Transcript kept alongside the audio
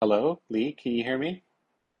Hello, Lee, can you hear me?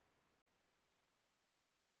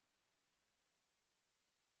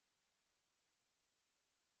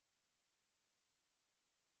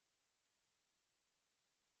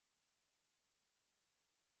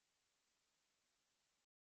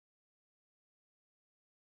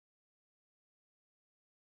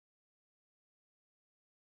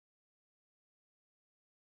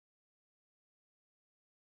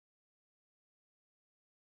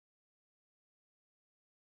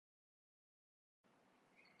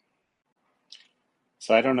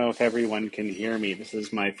 So I don't know if everyone can hear me. This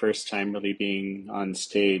is my first time really being on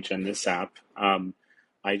stage on this app.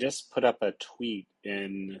 I just put up a tweet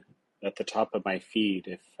in at the top of my feed.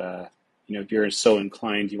 If you're so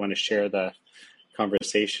inclined, you want to share the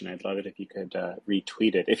conversation. I'd love it if you could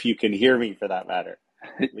retweet it, if you can hear me for that matter.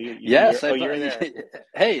 Lee, Yes, you're there.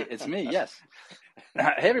 hey, it's me. Yes.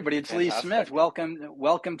 Hey, everybody, it's Lee Smith. Fantastic.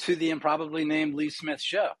 Welcome to the improbably named Lee Smith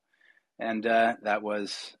Show. And that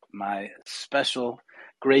was my special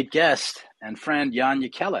great guest and friend, Jan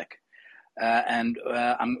Jekielek. Jan and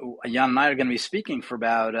I are going to be speaking for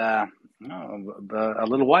about a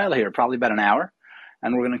little while here, probably about an hour.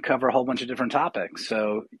 And we're going to cover a whole bunch of different topics.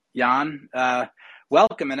 So, Jan,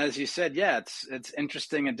 welcome. And as you said, yeah, it's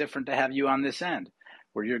interesting and different to have you on this end,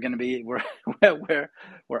 where you're going to be where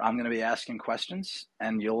I'm going to be asking questions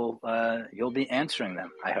and you'll be answering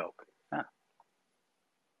them, I hope. Yeah.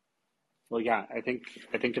 Well, yeah, I think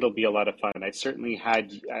it'll be a lot of fun. I've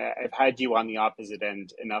had you on the opposite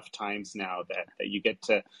end enough times now that you get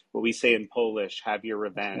to what we say in Polish, have your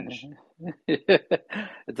revenge.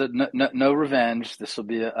 It's no revenge. This will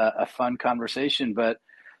be a fun conversation. But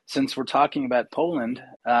since we're talking about Poland,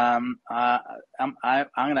 I'm going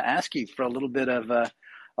to ask you for a little bit of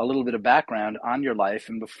background on your life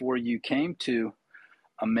and before you came to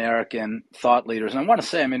American thought leaders. And I want to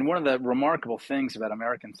say, I mean, one of the remarkable things about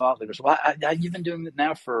American thought leaders. Well, you've been doing it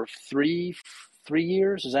now for three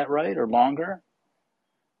years. Is that right, or longer?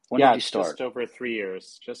 When did Yeah, you it's start? just over 3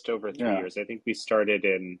 years. Just over three Yeah, years. I think we started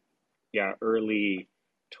in early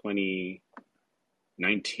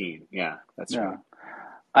 2019. Yeah, that's yeah. right.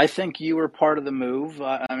 I think you were part of the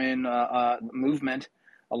movement,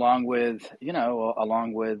 along with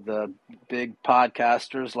big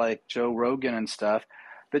podcasters like Joe Rogan and stuff.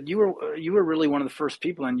 But you were really one of the first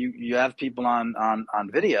people, and you have people on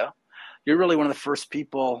video. You're really one of the first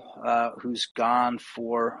people who's gone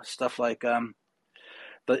for stuff like the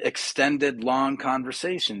extended, long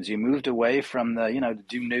conversations. You moved away from to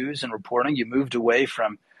do news and reporting. You moved away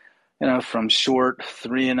from short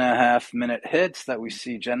 3.5 minute hits that we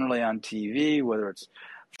see generally on TV, whether it's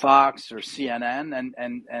Fox or CNN,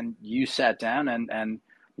 and you sat down and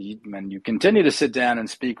you continue to sit down and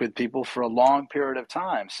speak with people for a long period of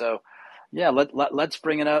time. So, yeah, let's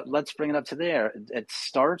bring it up. Let's bring it up to there. It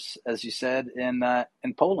starts, as you said, in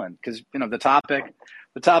Poland, because the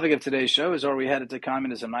topic of today's show is: Are we headed to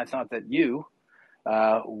communism? I thought that you,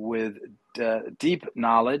 with deep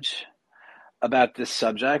knowledge about this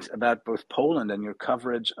subject, about both Poland and your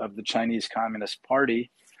coverage of the Chinese Communist Party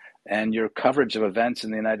and your coverage of events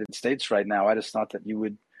in the United States right now, I just thought that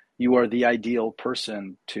you are the ideal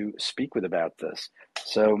person to speak with about this.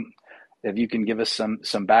 So, if you can give us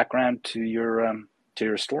some background to your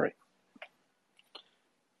story.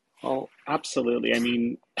 Well, absolutely. I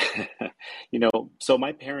mean, so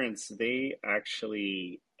my parents, they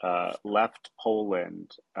actually left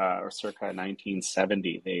Poland or circa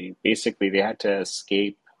 1970. They had to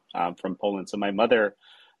escape from Poland. So my mother,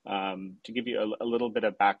 to give you a little bit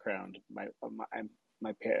of background, my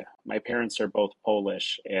parents are both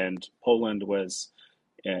Polish, and Poland was,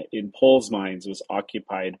 in Poles' minds, was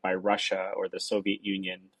occupied by Russia or the Soviet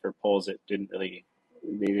Union. For Poles, they didn't really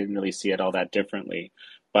see it all that differently,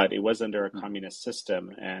 but it was under a communist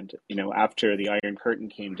system. And after the Iron Curtain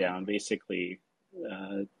came down, basically,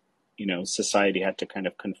 society had to kind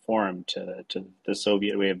of conform to the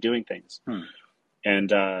Soviet way of doing things. Hmm. And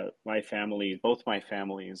both my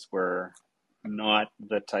families were not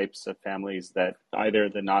the types of families that either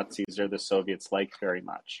the Nazis or the Soviets liked very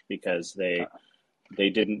much, because they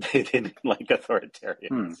didn't like Hmm.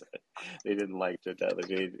 authoritarians. They didn't like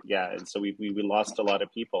yeah, and so we lost a lot of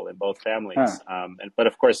people in both Huh. families. But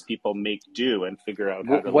of course, people make do and figure out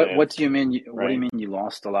how to live, What do you mean? What do you right? mean you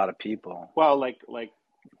lost a lot of people? Well, like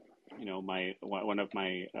my one of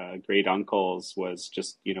my great uncles was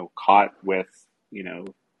just caught with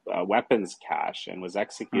weapons cache and was Hmm.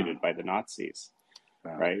 executed by the Nazis,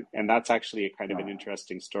 Wow. right? And that's actually a kind of an Wow.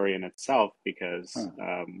 interesting story in itself, because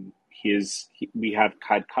Huh. we have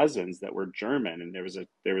had cousins that were German, and there was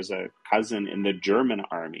a cousin in the German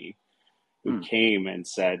army who Hmm. came and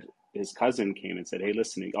said, his cousin came and said, "Hey,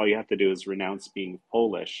 listen, all you have to do is renounce being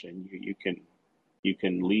Polish, and you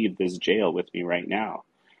can leave this jail with me right now."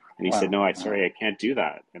 And he said, Wow. "No, Wow. I can't do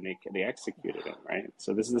that." And they executed him, right?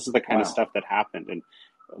 So this is the kind of Wow. stuff that happened, and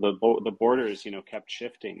the borders, kept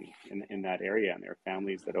shifting in that area, and there were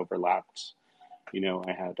families that overlapped.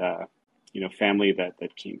 I had family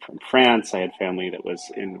that came from France. I had family that was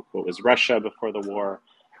in what was Russia before the war.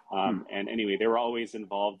 Hmm. And anyway, they were always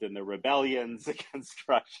involved in the rebellions against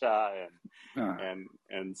Russia Uh,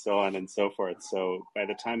 and so on and so forth. So by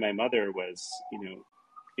the time my mother was,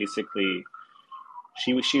 basically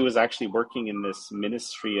she was actually working in this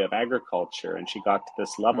Ministry of Agriculture, and she got to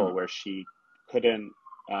this hmm. level where she couldn't.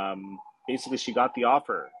 Basically, she got the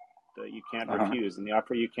offer that you can't Uh-huh. refuse, and the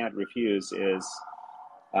offer you can't refuse is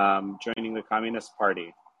joining the Communist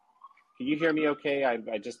Party. Can you hear me? Okay, I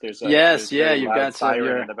just Yes, there's yeah, very you've loud got some.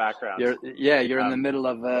 siren in the background. You're in the Um, middle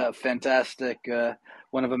of yeah. a fantastic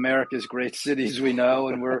one of America's great cities we know,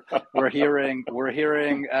 and we're hearing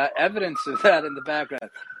evidence of that in the background.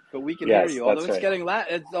 But we can hear Yes, you, although that's it's right.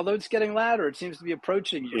 getting although it's getting louder. It seems to be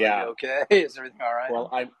approaching you. Are you Yeah. okay? Is everything all right? Well,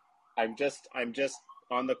 I'm just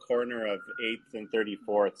on the corner of 8th and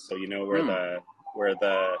 34th, so Hmm. where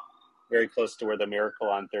the very close to where the Miracle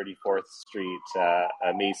on 34th Street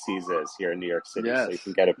Macy's is here in New York City, so you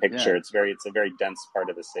can Yes. get a Yeah. picture. It's a very dense part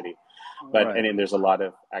of the city, but Right. and then there's a lot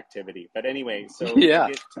of activity. But anyway, so Yeah.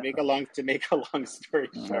 to make a long story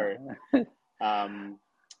short, Uh-huh. um,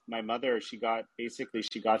 my mother, she got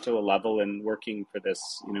to a level in working for this,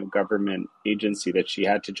 government agency that she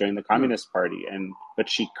had to join the Hmm. Communist Party, but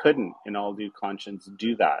she couldn't, in all due conscience,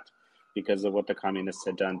 do that because of what the communists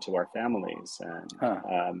had done to our families, Huh.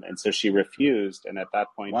 and so she refused, and at that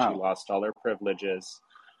point she Wow. lost all her privileges.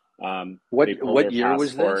 They pulled What her year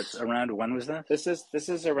was passport. this? Around when was this? This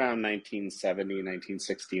is around 1970,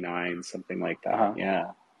 1969, something like that. Uh-huh.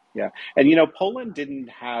 Yeah. Yeah. And Poland didn't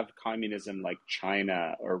have communism like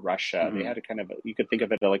China or Russia. They Hmm. had a kind of you could think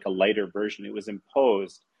of it like a lighter version. It was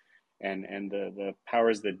imposed, and the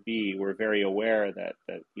powers that be were very aware that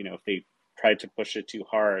if they tried to push it too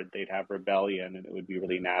hard, they'd have rebellion and it would be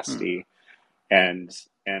really Hmm. nasty. And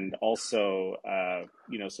also,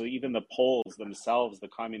 so even the Poles themselves, the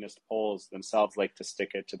communist Poles themselves, like to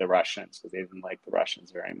stick it to the Russians because they didn't like the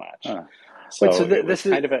Russians very much. Huh. Wait, so So it was this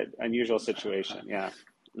is. kind of an unusual situation. Yeah.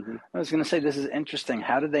 Hmm. I was going to say this is interesting.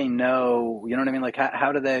 How do they know? You know what I mean? Like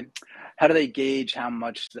how do they gauge how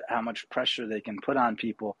much pressure they can put on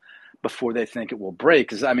people before they think it will break?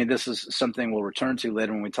 Because I mean, this is something we'll return to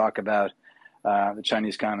later when we talk about the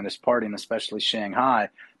Chinese Communist Party and especially Shanghai.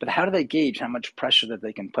 But how do they gauge how much pressure that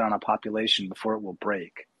they can put on a population before it will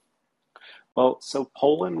break? Well, so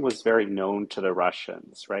Poland was very known to the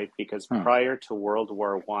Russians, right? Because Hmm. prior to World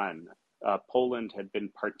War One, Poland had been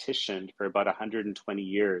partitioned for about 120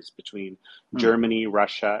 years between Hmm. Germany,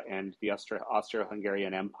 Russia, and the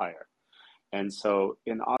Austro-Hungarian Empire. And so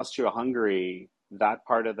in Austria-Hungary, that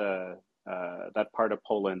part of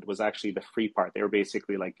Poland was actually the free part. They were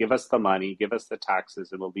basically like, give us the money, give us the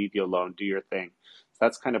taxes, and we'll leave you alone. Do your thing. So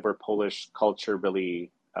that's kind of where Polish culture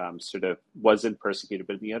really sort of wasn't persecuted.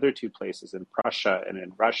 But in the other two places, in Prussia and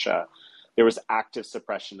in Russia, there was active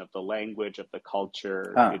suppression of the language, of the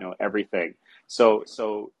culture, Huh. everything. So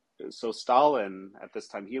Stalin at this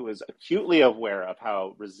time, he was acutely aware of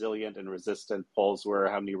how resilient and resistant Poles were,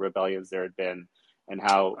 how many rebellions there had been, and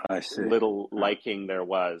how I see. little Huh. liking there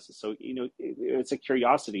was. So it's a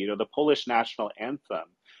curiosity. The Polish national anthem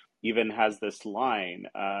even has this line: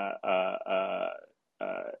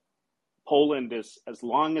 "Poland is, as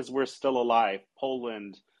long as we're still alive,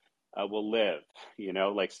 Poland will live."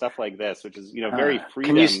 Like stuff like this, which is very Huh.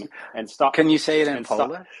 Can you freedom and stop can you say it in and stop.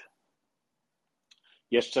 Polish?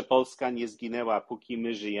 Jeszcze Polska nie zginęła, póki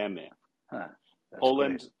my żyjemy. Huh. That's great.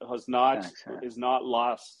 Poland Thanks. Huh. is not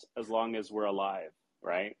lost as long as we're alive,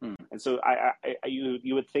 right? Hmm. And so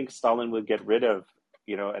you would think Stalin would get rid of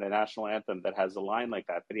a national anthem that has a line like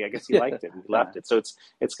that, but I guess he Yeah. liked it and he Huh. left it. So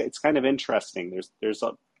it's kind of interesting.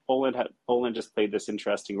 Poland just played this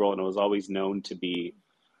interesting role, and it was always known to be,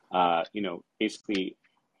 basically.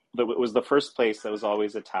 It was the first place that was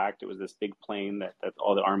always attacked. It was this big plain that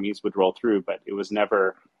all the armies would roll through, but it was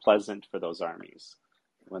never pleasant for those armies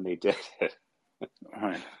when they did it.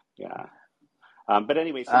 Right. Yeah. But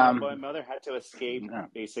anyway, so my Um. mother had to escape No.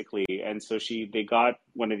 basically, and so they got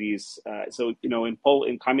one of these. So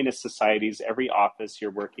in communist societies, every office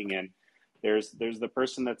you're working in, there's the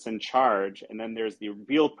person that's in charge, and then there's the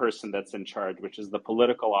real person that's in charge, which is the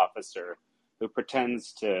political officer who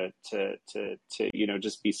pretends to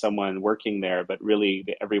just be someone working there, but really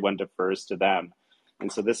everyone defers to them.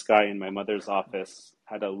 And so this guy in my mother's office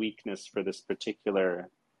had a weakness for this particular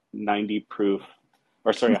 90 proof,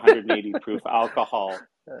 or sorry, 180 proof alcohol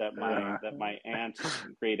that Uh, my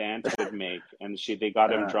great aunt would make, and they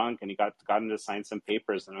got him uh, drunk, and he got him to sign some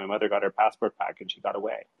papers, and my mother got her passport back, and she got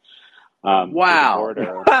away through the wow.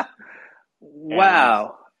 border, and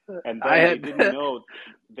Wow. I then they had, didn't know,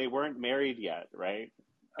 they weren't married yet, right?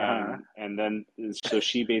 uh, And then so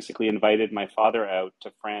she basically invited my father out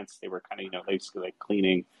to France. They were kind of, basically like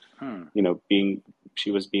cleaning, hmm, being,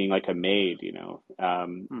 she was being like a maid,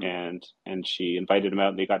 hmm. and she invited him out,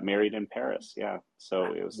 and they got married in Paris. Yeah.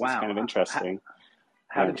 So it was kind of Wow. interesting.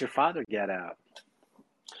 How Yeah. did your father get out?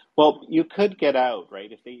 Well, you could get out,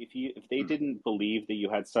 right? If they Hmm. didn't believe that you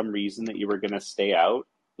had some reason that you were going to stay out,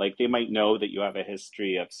 like they might know that you have a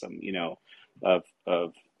history of some,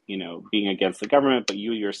 of being against the government, but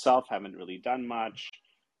you yourself haven't really done much.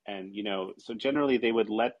 And so generally they would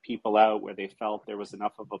let people out where they felt there was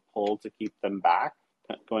enough of a pull to keep them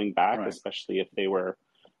going back, Right. especially if they were,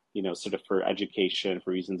 sort of for education,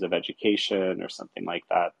 for reasons of education or something like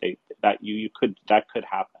that. That could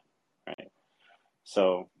happen, right?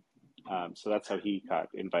 So so that's how he got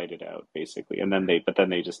invited out, basically. And then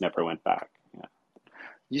they just never went back. Yeah.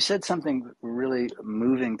 You said something really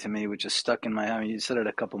moving to me, which is stuck in my head. I mean, you said it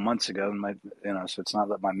a couple months ago, and so it's not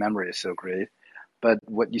that my memory is so great. But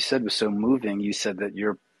what you said was so moving. You said that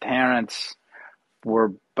your parents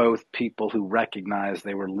were both people who recognized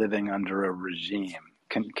they were living under a regime.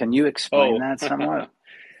 Can you explain Oh, that somewhat?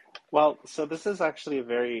 well, so this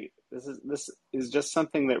is just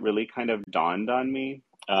something that really kind of dawned on me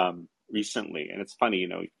recently. And it's funny,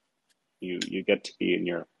 you get to be in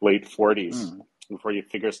your late 40s Hmm. before you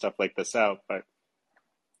figure stuff like this out. But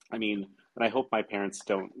I mean, and I hope my parents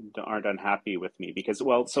aren't unhappy with me because,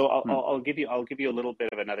 well, so Hmm. I'll give you a little bit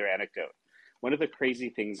of another anecdote. One of the crazy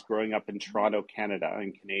things growing up in Toronto, Canada,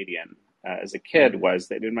 and Canadian as a kid Hmm. was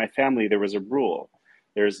that in my family there was a rule: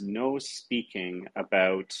 there's no speaking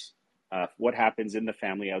about what happens in the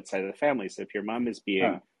family outside of the family. So if your mom is Uh,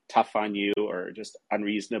 being tough on you or just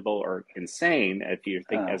unreasonable or insane, if you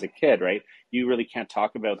think uh, as a kid, right, you really can't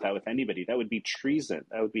talk about that with anybody. That would be treason.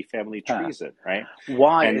 That would be family uh. treason, right?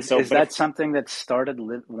 Why And so, is but if, that something that started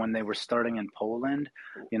when they were starting in Poland?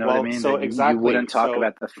 You know what I well, mean? so That you exactly. wouldn't talk So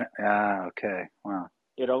about the. Ah, okay. Wow.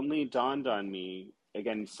 it only dawned on me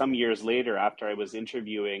again some years later after I was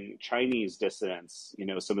interviewing Chinese dissidents,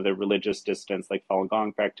 some of the religious dissidents like Falun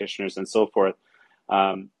Gong practitioners and so forth.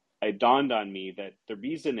 Um, it dawned on me that the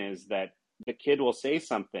reason is that the kid will say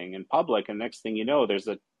something in public, and next thing you know, there's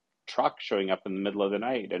a truck showing up in the middle of the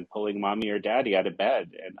night and pulling mommy or daddy out of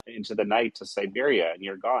bed and into the night to Siberia, and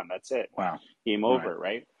you're gone. That's it. Wow. Game Right. over,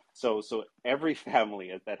 right? So every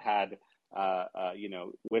family that had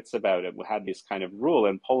wits about it had this kind of rule.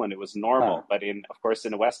 In Poland, it was Huh. normal, but of course,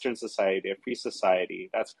 in a Western society, a free society,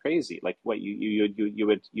 that's crazy. Like what you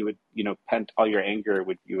would pent all your anger.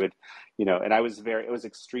 And it was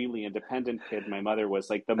extremely independent kid. My mother was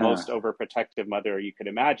like the Uh, most overprotective mother you could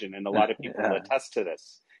imagine, and a lot of people will uh, attest to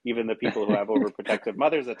this. Even the people who have overprotective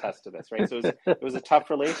mothers attest to this, right? So it was a tough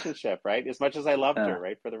relationship, right? As much as I loved uh, her,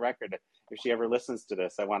 right? For the record, if she ever listens to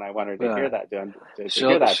this, I want her to uh, hear that, to hear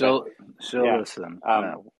she'll that. But she'll she'll yeah, listen.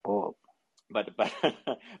 um, Well, but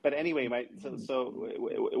but anyway,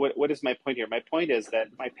 what is my point here? My point is that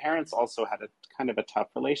my parents also had a kind of a tough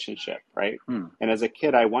relationship, right? hmm. And as a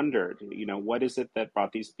kid, I wondered, what is it that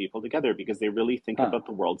brought these people together? Because they really think Huh. about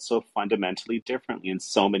the world so fundamentally differently in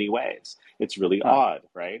so many ways. It's really Huh. odd,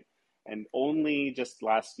 right? And only just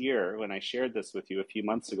last year, when I shared this with you a few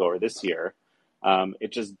months ago, or this year,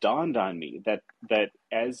 it just dawned on me that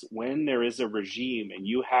as when there is a regime and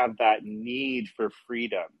you have that need for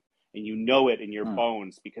freedom, and you know it in your Hmm.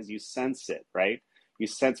 bones because you sense it, right? You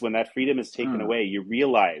sense when that freedom is taken Hmm. away, you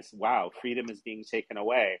realize, wow, freedom is being taken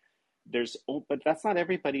away. But that's not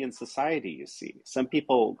everybody in society, you see. Some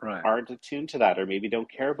people Right. aren't attuned to that or maybe don't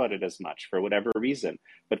care about it as much for whatever reason.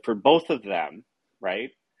 But for both of them,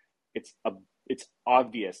 right, it's a it's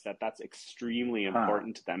obvious that that's extremely Huh.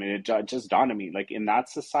 important to them. And it just dawned on me, like in that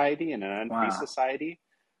society, in an unfree Wow. society,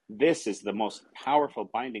 this is the most powerful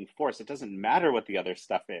binding force. It doesn't matter what the other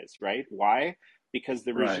stuff is, right? Why? Because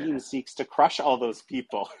the Right. regime seeks to crush all those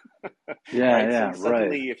people, Yeah. right? So Yeah. Right.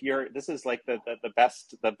 suddenly, if this is like the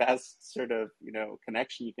best sort of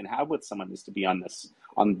connection you can have with someone is to be on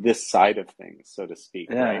this side of things, so to speak,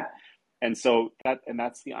 right? Yeah. And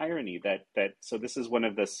that's the irony so this is one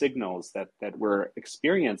of the signals that we're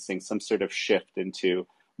experiencing some sort of shift into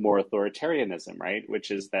more authoritarianism, right?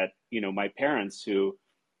 Which is that my parents, who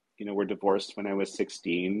were divorced when I was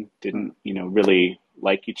 16, Hmm. didn't really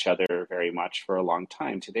like each other very much for a long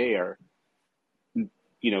time, today are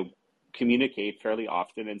you know communicate fairly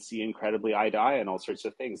often and see incredibly eye to eye on all sorts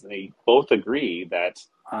of things. And they both agree that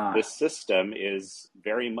Uh, this system is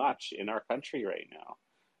very much in our country right now,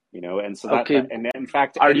 and so okay. and in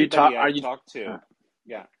fact, Are you anybody are I've you? talked to, Uh,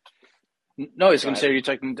 yeah, no, I was go going to say, ahead. are you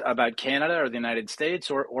talking about Canada or the United States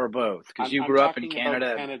or both? Because you I'm grew up in talking about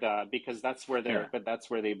Canada. Canada because Yeah. that's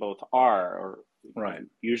where they both are, or Right.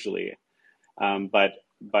 usually. But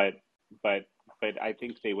but but I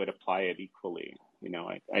think they would apply it equally.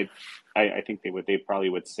 I think they probably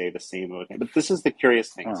would say the same thing. But this is the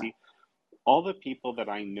curious thing. Oh. See, all the people that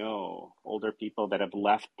I know, older people that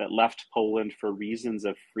left Poland for reasons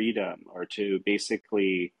of freedom or to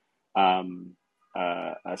basically um,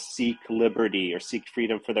 seek liberty or seek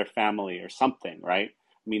freedom for their family or something, right?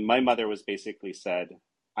 I mean, my mother was basically said,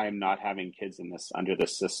 "I am not having kids in this under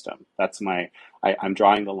this system. I'm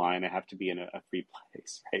drawing the line. I have to be in a free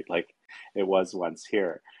place, right? Like it was once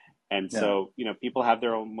here." And Yeah. so, people have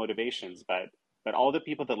their own motivations, but all the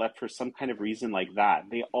people that left for some kind of reason like that,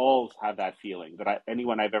 they all have that feeling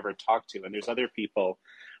anyone I've ever talked to. And there's other people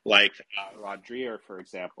like Rod Dreher, for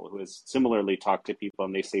example, who has similarly talked to people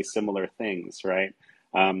and they say similar things, right?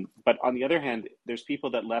 But on the other hand, there's people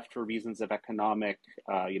that left for reasons of economic,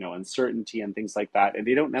 uncertainty and things like that, and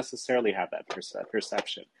they don't necessarily have that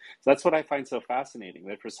perception. So that's what I find so fascinating.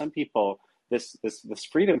 That for some people, this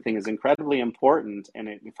freedom thing is incredibly important and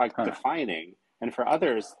in fact Huh. defining. And for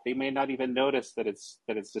others, they may not even notice that it's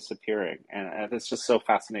disappearing, and it's just so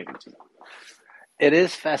fascinating to me. It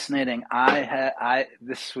is fascinating.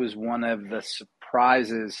 This was one of the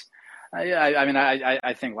surprises. I mean,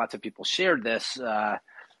 I think lots of people shared this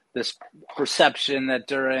perception that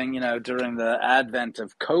during the advent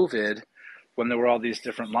of COVID, when there were all these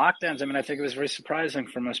different lockdowns. I mean, I think it was very surprising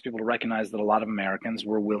for most people to recognize that a lot of Americans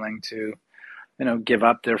were willing to give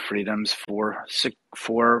up their freedoms for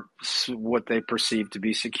what they perceived to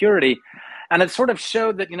be security, and it sort of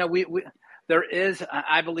showed that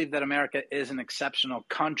I believe that America is an exceptional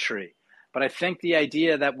country, but I think the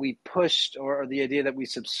idea that we pushed or the idea that we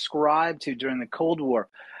subscribed to during the Cold War,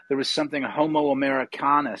 there was something Homo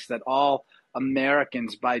Americanus that all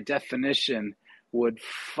Americans by definition would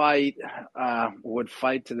fight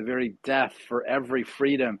to the very death for every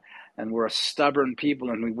freedom, and we're a stubborn people,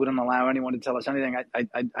 and we wouldn't allow anyone to tell us anything.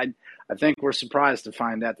 I think we're surprised to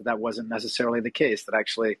find out that wasn't necessarily the case. That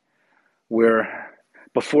actually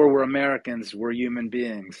before we're Americans, we're human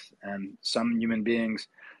beings, and some human beings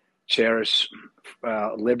cherish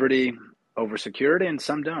liberty over security, and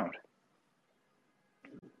some don't.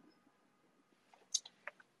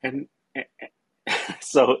 And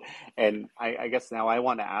so, and I guess now I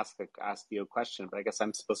want to ask you a question, but I guess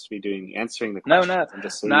I'm supposed to be answering the No, questions. I'm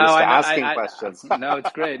just so used to asking questions. no,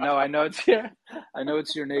 it's great. No, I know it's here. I know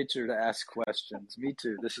it's your nature to ask questions. Me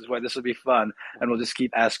too. This is why this will be fun, and we'll just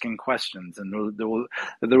keep asking questions, and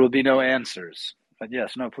there will be no answers. But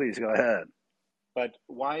yes, no, please go ahead. But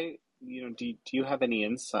why, do you have any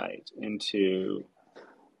insight into,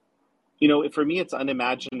 for me, it's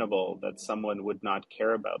unimaginable that someone would not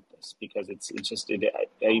care about this because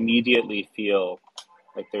I immediately feel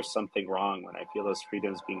like there's something wrong when I feel those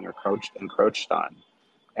freedoms being encroached on.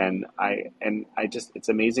 And I just, it's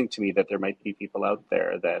amazing to me that there might be people out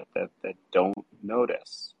there that don't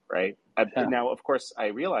notice, right? Yeah. Now, of course, I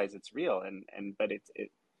realize it's real, but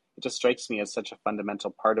it just strikes me as such a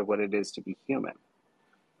fundamental part of what it is to be human.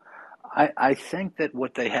 I think that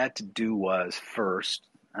what they had to do was first.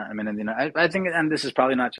 I mean, I think, and this is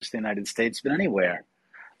probably not just the United States, but anywhere.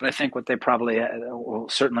 But I think what they probably, well,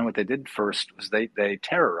 certainly what they did first was they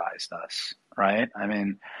terrorized us, right? I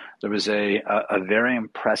mean, there was a very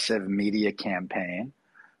impressive media campaign,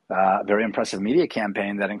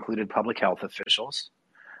 that included public health officials.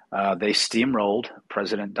 They steamrolled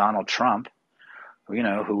President Donald Trump,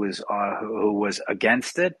 who was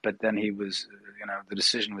against it, but then he was, the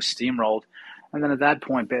decision was steamrolled, and then at that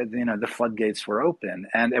point, the floodgates were open,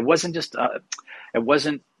 and it wasn't just, it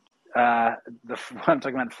wasn't. When I'm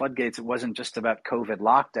talking about floodgates, it wasn't just about COVID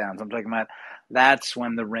lockdowns. I'm talking about that's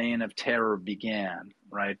when the reign of terror began,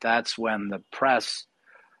 right? That's when the press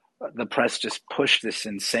just pushed this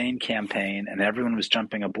insane campaign, and everyone was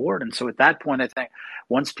jumping aboard. And so at that point, I think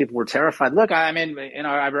once people were terrified, look, I mean,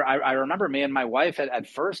 I remember me and my wife at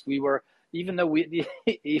first we were, even though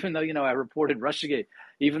I reported Russiagate,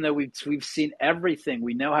 even though we've seen everything,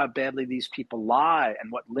 we know how badly these people lie and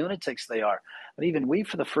what lunatics they are. But even we,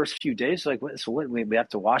 for the first few days, we have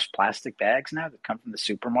to wash plastic bags now that come from the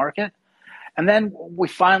supermarket. And then we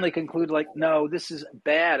finally conclude, no, this is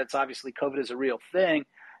bad. It's obviously COVID is a real thing,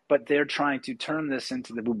 but they're trying to turn this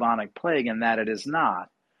into the bubonic plague, and that it is not.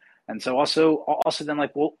 And so also then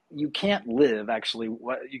like, well, you can't live actually.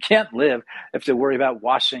 You can't live if to worry about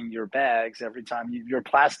washing your bags every time your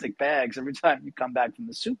plastic bags every time you come back from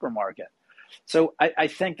the supermarket. So I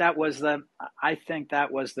think that was the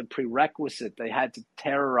prerequisite. They had to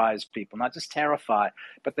terrorize people, not just terrify,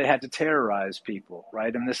 but they had to terrorize people,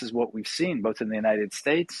 right? And this is what we've seen both in the United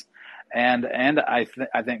States and I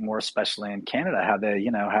think more especially in Canada, how they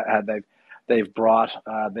how they've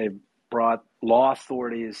brought law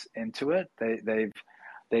authorities into it.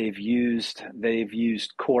 They've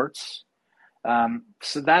used courts.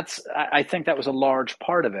 So I think that was a large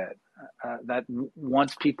part of it. That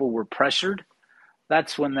once people were pressured,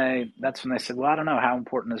 that's when they said, well, I don't know, how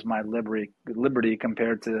important is my liberty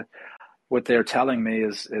compared to what they're telling me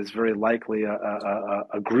is very likely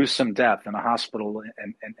a gruesome death in a hospital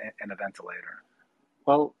in a ventilator.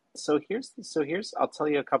 Well, so here's I'll tell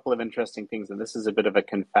you a couple of interesting things, and this is a bit of a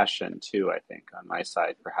confession too, I think, on my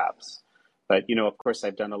side, perhaps. But of course,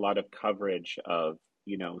 I've done a lot of coverage of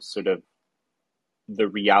sort of the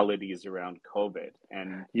realities around COVID,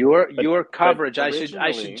 and Your but coverage, I should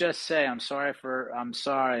originally, just say I'm sorry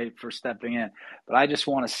for stepping in, but I just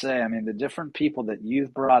want to say, I mean, the different people that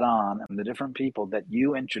you've brought on and the different people that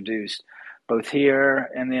you introduced, both here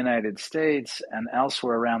in the United States and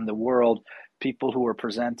elsewhere around the world, people who are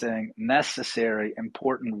presenting necessary,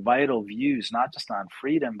 important, vital views, not just on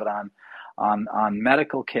freedom, but on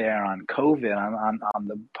medical care, on COVID, on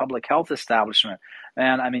the public health establishment.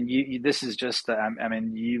 And I mean, this is just, I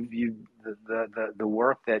mean, the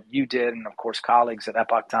work that you did, and of course, colleagues at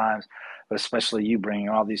Epoch Times, but especially you bringing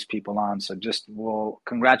all these people on. So just, well,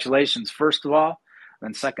 congratulations, first of all.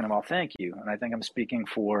 And second of all, thank you. And I think I'm speaking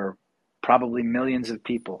for probably millions of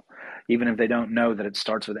people, even if they don't know that it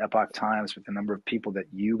starts with Epoch Times, with the number of people that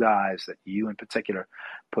you in particular,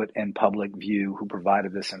 put in public view who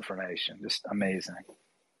provided this information. Just amazing.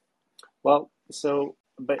 well,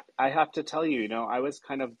 but I have to tell you, I was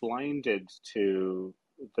kind of blinded to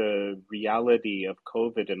the reality of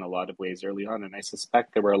COVID in a lot of ways early on, and I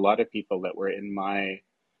suspect there were a lot of people that were in my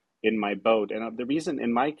boat. And the reason,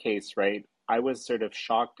 in my case, right, I was sort of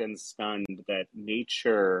shocked and stunned that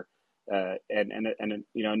Nature and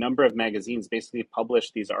a number of magazines basically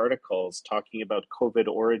published these articles talking about COVID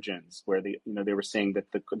origins, where they were saying that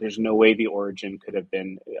there's no way the origin could have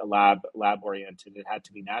been a lab oriented. It had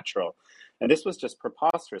to be natural, and this was just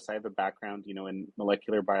preposterous. I have a background, in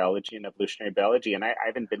molecular biology and evolutionary biology, and I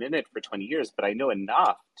haven't been in it for 20 years, but I know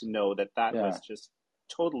enough to know that Yeah. was just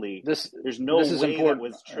totally. This There's no this is way that important.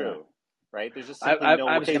 was true, right? There's just I, simply I, no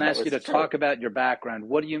I was way going to that ask you was to true. talk about your background.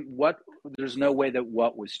 What, there's no way that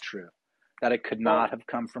what was true, that it could not Well, have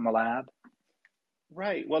come from a lab?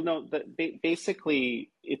 right. Well, no,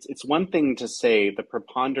 basically, it's one thing to say the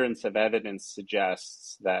preponderance of evidence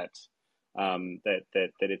suggests that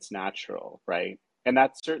it's natural, right? And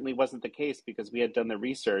that certainly wasn't the case because we had done the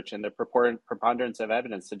research, and the preponderance of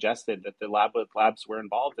evidence suggested that the labs were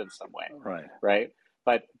involved in some way, Right. right?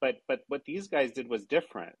 But what these guys did was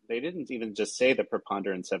different. They didn't even just say the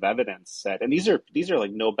preponderance of evidence said, and these are like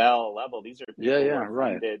Nobel level. These are Yeah, people who yeah, are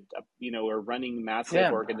right. funded, are running massive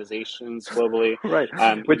Yeah, organizations globally. right.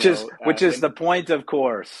 Which is And the point, of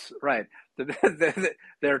course, right?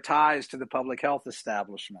 Their ties to the public health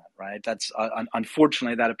establishment, right? That's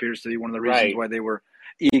unfortunately that appears to be one of the reasons right. why they were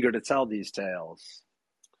eager to tell these tales.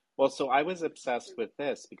 Well, so I was obsessed with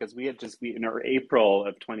this because we in our April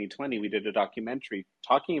of 2020, we did a documentary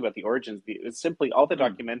talking about the origins. It's simply all the Hmm.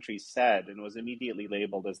 documentary said, and was immediately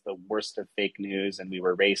labeled as the worst of fake news, and we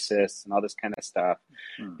were racist and all this kind of stuff,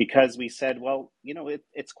 Hmm. because we said, well,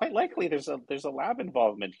 it's quite likely there's a lab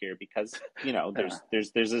involvement here because Yeah.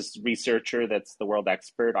 there's this researcher that's the world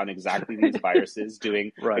expert on exactly these viruses,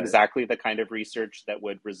 doing Right. exactly the kind of research that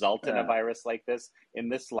would result in a Yeah. virus like this in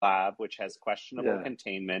this lab, which has questionable Yeah.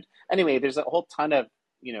 containment. Anyway, there's a whole ton of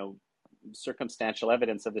you know circumstantial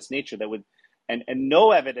evidence of this nature that would, and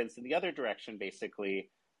no evidence in the other direction, basically,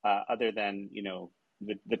 other than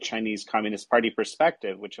the Chinese Communist Party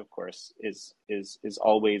perspective, which of course is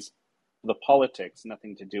always the politics,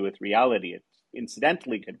 nothing to do with reality. It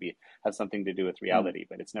incidentally could have something to do with Hmm. reality,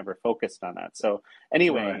 but it's never focused on that. So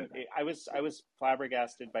anyway, Right. I was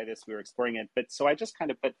flabbergasted by this. We were exploring it, but so I just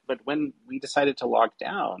kind of but when we decided to lock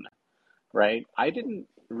down, right? I didn't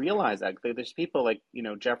realize that there's people like,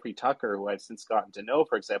 Jeffrey Tucker, who I've since gotten to know,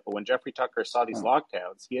 for example. When Jeffrey Tucker saw these Huh.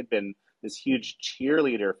 lockdowns, he had been this huge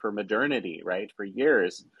cheerleader for modernity, right, for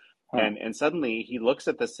years. Huh. And suddenly he looks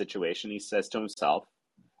at this situation, he says to himself,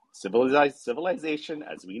 civilization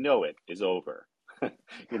as we know it is over.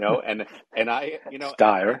 And I, It's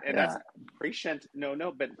dire. and Yeah. that's prescient. No,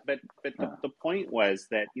 but Huh. the point was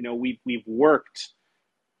that, we've worked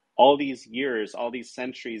all these years, all these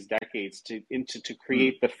centuries, decades to Hmm.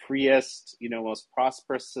 create the freest, most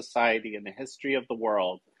prosperous society in the history of the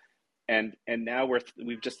world, and now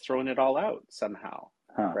we've just thrown it all out somehow,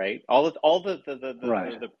 Huh. right? All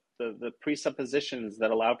Right. the presuppositions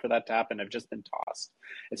that allowed for that to happen have just been tossed,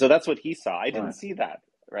 and so that's what he saw. I didn't Right. see that,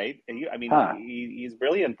 right? And I mean, Huh. he's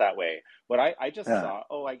brilliant that way. What I just Yeah. saw,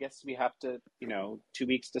 oh, I guess we have to, 2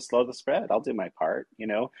 weeks to slow the spread. I'll do my part.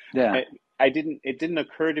 Yeah. I, I didn't. It didn't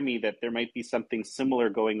occur to me that there might be something similar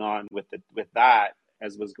going on with that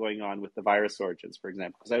as was going on with the virus origins, for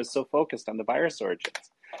example, because I was so focused on the virus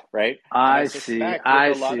origins, right? And I I see. suspect with a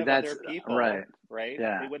I lot see. of other That's people, right. right, they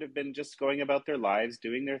Yeah. would have been just going about their lives,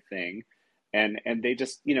 doing their thing, and they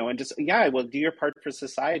just, and just, yeah, well, do your part for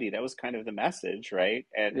society. That was kind of the message, right?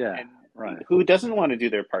 And Yeah. and Right. who doesn't want to do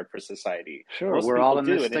their part for society? Sure. Most We're all people in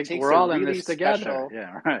do, this. and it takes We're a all in really this together. special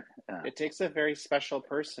Yeah. Right. Yeah. it takes a very special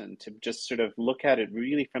person to just sort of look at it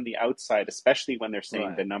really from the outside, especially when they're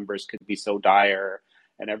saying the Right. numbers could be so dire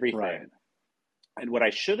and Right. everything. And what I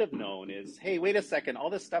should have known is, hey, wait a second, all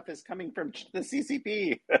this stuff is coming from the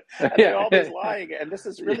CCP, and they're Yeah. always Yeah. lying, and this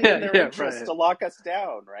is really in Yeah. their Yeah. interest Right. to lock us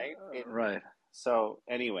down, right? Right. So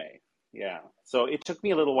anyway, yeah. So it took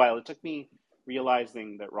me a little while. It took me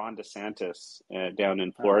realizing that Ron DeSantis down in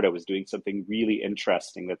Uh, Florida was doing something really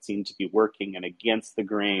interesting that seemed to be working and against the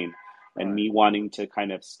grain. And right. me wanting to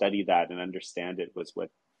kind of study that and understand it was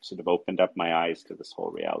what sort of opened up my eyes to this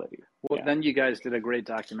whole reality. Well, Yeah. then you guys did a great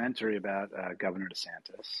documentary about Governor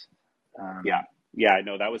DeSantis. Yeah. Um, Yeah. I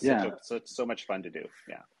know that was yeah. so much fun to do.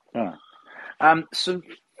 Yeah. Uh,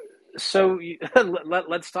 so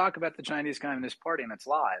let's talk about the Chinese Communist Party and its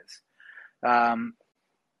lies. Um,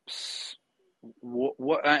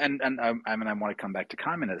 what I mean, I want to come back to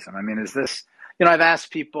communism. I mean, is this? I've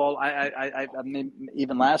asked people. I mean,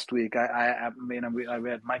 even last week, we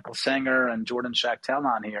had Michael Sanger and Jordan Schachtel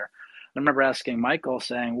on here. I remember asking Michael,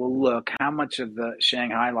 saying, "Well, look, how much of the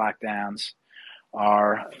Shanghai lockdowns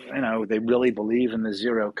are, they really believe in the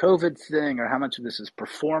zero COVID thing, or how much of this is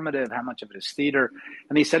performative, how much of it is theater?"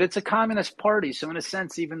 And he said, "It's a communist party, so in a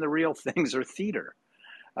sense, even the real things are theater."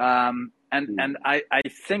 And Hmm. I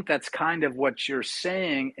think that's kind of what you're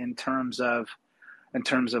saying in terms of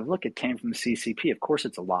look, it came from the CCP. Of course,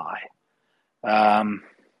 it's a lie. Um,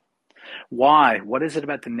 why? What is it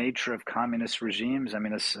about the nature of communist regimes? I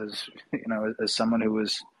mean, as someone who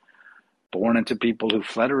was born into people who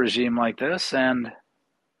fled a regime like this, and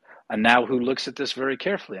now who looks at this very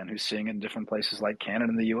carefully and who's seeing it in different places like Canada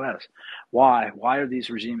and the U.S. Why are these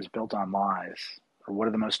regimes built on lies? Or what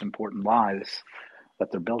are the most important lies that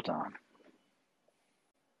they're built on?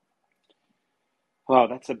 Well,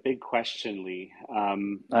 that's a big question, Lee. I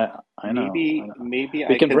know. I know. Maybe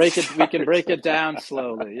We I can can break it. We can start. break it down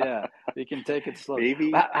slowly. Yeah, we can take it slowly.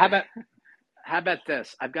 Maybe. How about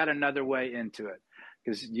this? I've got another way into it,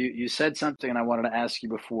 because you said something, and I wanted to ask you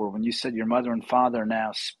before, when you said your mother and father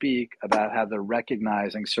now speak about how they're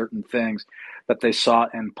recognizing certain things that they saw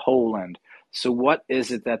in Poland. So what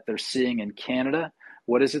is it that they're seeing in Canada?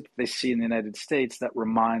 What is it that they see in the United States that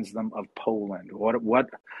reminds them of Poland? What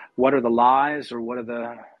are the lies, or what are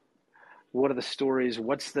the stories?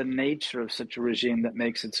 What's the nature of such a regime that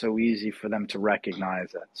makes it so easy for them to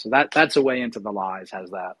recognize it? So that's a way into the lies.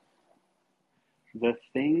 How's that? The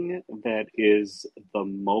thing that is the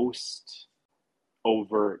most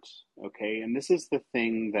overt, okay, and this is the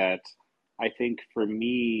thing that I think for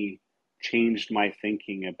me changed my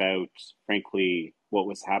thinking about, frankly, what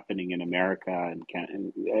was happening in America and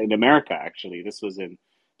in America, actually. This was in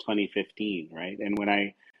 2015, right? And when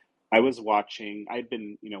I was watching, I'd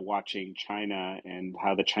been, watching China and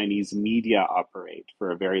how the Chinese media operate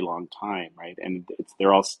for a very long time, right? And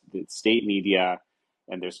they're all it's state media,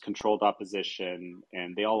 and there's controlled opposition,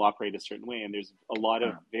 and they all operate a certain way. And there's a lot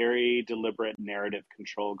of Huh. very deliberate narrative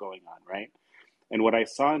control going on, right? And what I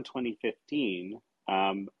saw in 2015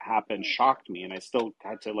 happened shocked me, and I still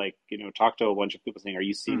had to, like, talk to a bunch of people saying, "Are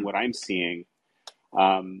you seeing Hmm. what I'm seeing?"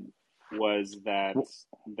 Um, was that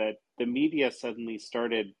the media suddenly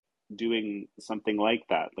started doing something like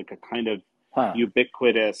that, like a kind of Huh.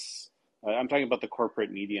 ubiquitous. I'm talking about the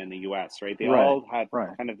corporate media in the U.S., right? They Right. all had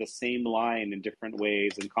Right. kind of the same line in different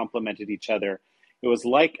ways and complemented each other. It was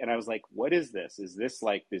like, and I was like, what is this? Is this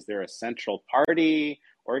like, is there a central party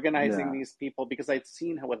organizing Yeah. these people? Because I'd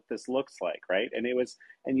seen what this looks like, right? And it was,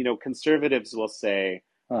 and conservatives will say,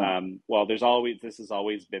 Huh. well, this has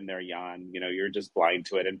always been there, Jan. You're just blind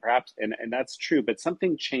to it, and perhaps, and that's true. But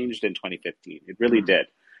something changed in 2015. It really Hmm. did.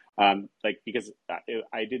 Like, because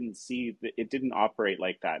I didn't see it didn't operate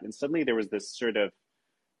like that, and suddenly there was this sort of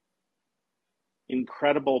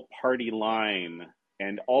incredible party line,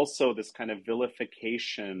 and also this kind of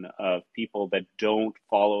vilification of people that don't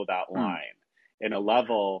follow that Hmm. line in a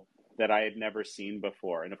level that I had never seen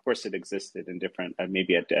before. And of course, it existed in different,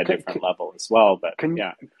 maybe at a Can, different level as well. But can,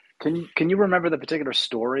 yeah. can you remember the particular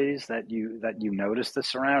stories that you noticed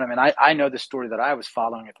this around? I mean, I know the story that I was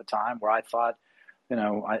following at the time where I thought,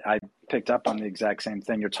 I picked up on the exact same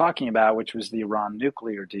thing you're talking about, which was the Iran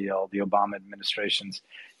nuclear deal, the Obama administration's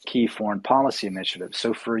key foreign policy initiative.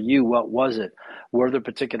 So for you, what was it? Were there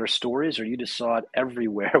particular stories, or you just saw it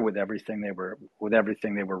everywhere with everything they were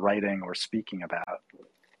writing or speaking about?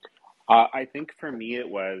 I think for me, it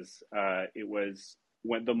was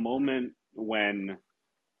when the moment when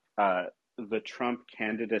uh, the Trump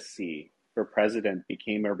candidacy for president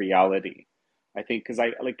became a reality. I think because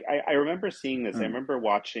I remember seeing this. I Mm, remember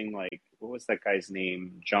watching, like, what was that guy's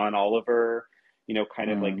name? John Oliver, kind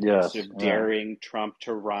of like sort yes, of yeah, daring Trump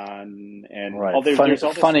to run, and right. there's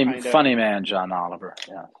all this kind of, Funny man, John Oliver.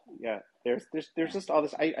 Yeah, yeah, there's just all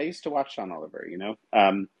this. I used to watch John Oliver,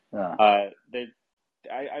 yeah, the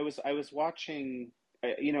I was watching.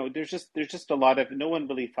 There's just a lot of, no one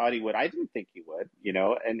really thought he would. I didn't think he would,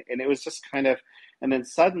 and it was just kind of, and then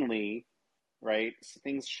suddenly, right,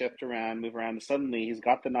 things shift around, move around. And suddenly, he's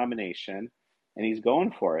got the nomination, and he's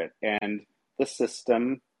going for it, and the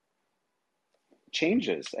system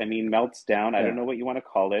changes. I mean, melts down. I don't yeah, know what you want to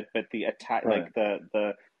call it, but the attack, right, like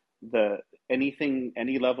the anything,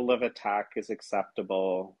 any level of attack is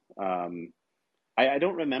acceptable. I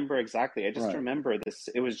don't remember exactly. I just right, remember this.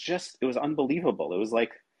 It was unbelievable. It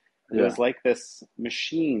yeah, was like this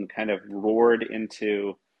machine kind of roared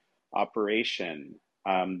into operation,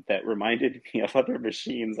 that reminded me of other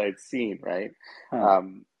machines I'd seen, right? huh,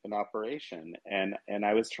 In operation. And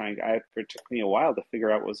it took me a while to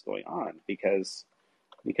figure out what was going on, because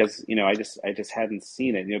I just hadn't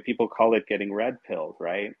seen it. People call it getting red pilled,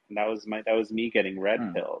 right? And that was me getting red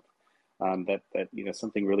hmm, pilled. That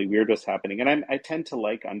something really weird was happening, and I tend to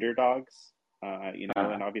like underdogs. And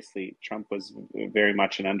huh, obviously Trump was very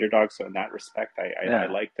much an underdog. So in that respect, I yeah,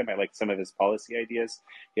 liked him. I liked some of his policy ideas.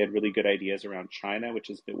 He had really good ideas around China, which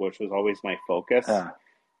was always my focus. yeah,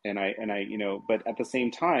 But at the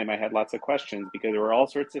same time, I had lots of questions because there were all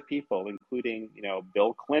sorts of people, including,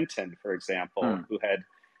 Bill Clinton, for example, hmm,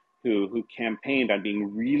 who campaigned on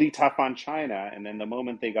being really tough on China, and then the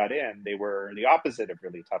moment they got in, they were the opposite of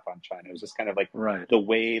really tough on China. It was just kind of like right. the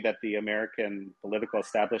way that the American political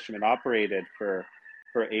establishment operated for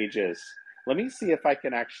ages. Let me see if I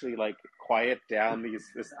can actually, like, quiet down these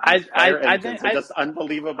fire I think engines. Are just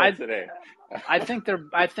unbelievable I today. I think they're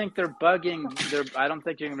bugging. I don't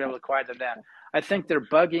think you're gonna be able to quiet them down. I think they're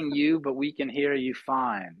bugging you, but we can hear you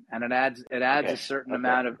fine, and it adds a Okay, certain okay,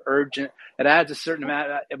 amount of urgent. It adds a certain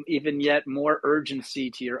amount, even yet more urgency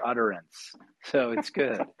to your utterance. So it's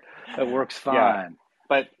good. It works yeah. fine.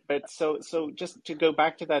 But just to go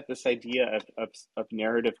back to that, this idea of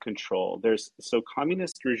narrative control. There's so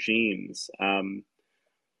communist regimes.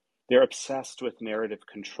 They're obsessed with narrative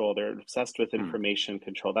control. They're obsessed with Hmm. information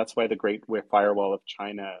control. That's why the Great Firewall of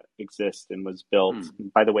China exists and was built, Hmm.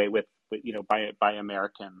 by the way, by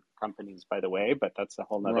American companies, by the way. But that's a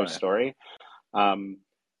whole nother Right. story. Um,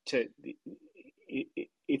 to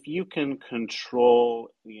if you can control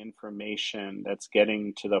the information that's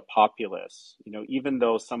getting to the populace, even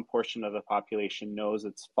though some portion of the population knows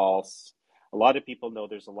it's false, a lot of people know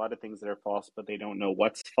there's a lot of things that are false, but they don't know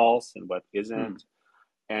what's false and what Hmm. isn't.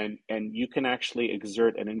 And you can actually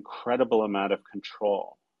exert an incredible amount of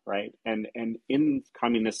control, right? And in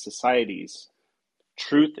communist societies,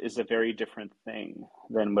 truth is a very different thing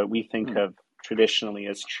than what we think Hmm. of traditionally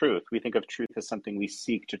as truth. We think of truth as something we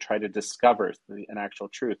seek to try to discover an actual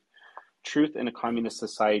truth. Truth in a communist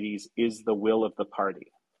societies is the will of the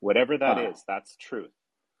party. Whatever that Huh. is, that's truth,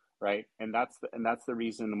 right? And that's the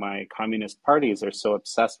reason why communist parties are so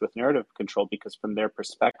obsessed with narrative control, because from their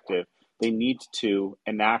perspective, they need to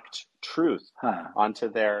enact truth Huh. onto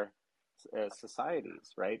their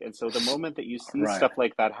societies, right? And so the moment that you see Right. stuff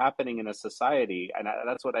like that happening in a society, and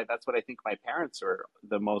that's what I think my parents are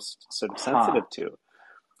the most sort of Huh. sensitive to,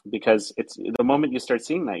 because it's the moment you start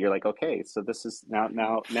seeing that, you're like, okay, so this is now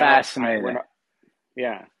we're Fascinating. not,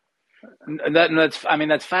 yeah.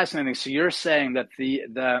 That's fascinating. So you're saying that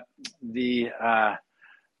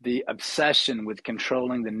the obsession with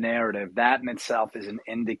controlling the narrative, that in itself is an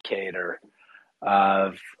indicator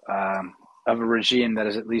of of a regime that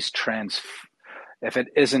is at least if it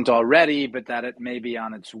isn't already, but that it may be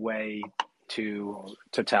on its way to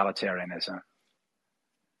totalitarianism.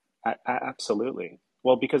 Absolutely.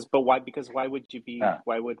 Well, but why? Because Yeah, why would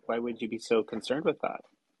you be so concerned with that,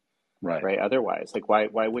 right. right? Otherwise, like, why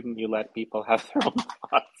wouldn't you let people have their own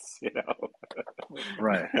thoughts?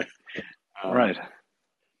 Right. Um, Right.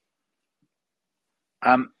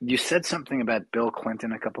 You said something about Bill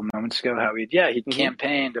Clinton a couple moments ago, how he mhm,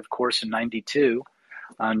 campaigned, of course, in 92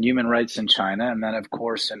 on human rights in China. And then, of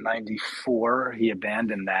course, in 94, he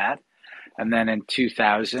abandoned that. And then in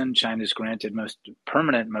 2000, China's granted most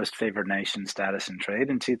permanent, most favored nation status in trade.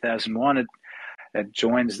 In 2001, it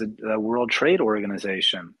joins the World Trade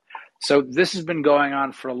Organization. So this has been going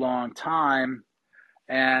on for a long time.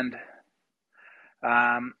 And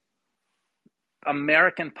um,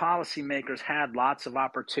 American policymakers had lots of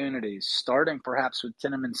opportunities, starting perhaps with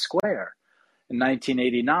Tiananmen Square in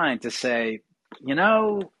 1989, to say,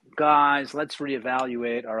 guys, let's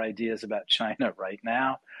reevaluate our ideas about China right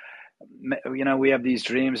now. We have these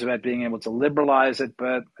dreams about being able to liberalize it,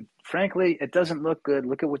 but frankly, it doesn't look good.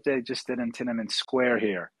 Look at what they just did in Tiananmen Square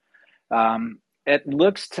here. It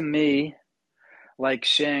looks to me like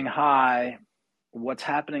Shanghai, what's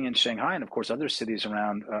happening in Shanghai, and of course other cities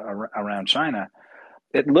around China.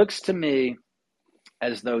 It looks to me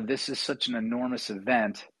as though this is such an enormous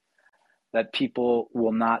event that people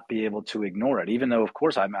will not be able to ignore it, even though, of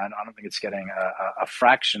course, I don't think it's getting a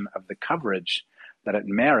fraction of the coverage that it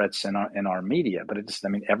merits in our media. But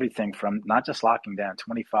everything from not just locking down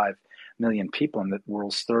 25 million people in the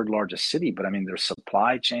world's third largest city, but their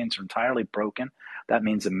supply chains are entirely broken. That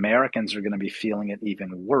means Americans are going to be feeling it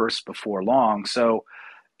even worse before long. So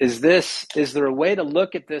is there a way to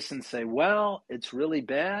look at this and say, well, it's really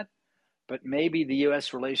bad, but maybe the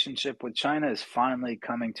U.S. relationship with China is finally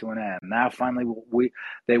coming to an end. Now, finally,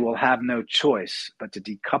 they will have no choice but to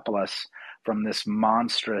decouple us from this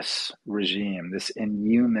monstrous regime, this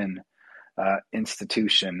inhuman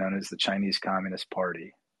institution known as the Chinese Communist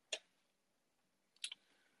Party.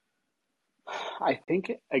 I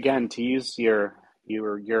think, again, to use your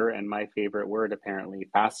and my favorite word, apparently,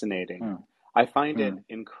 fascinating. Mm, I find it mm,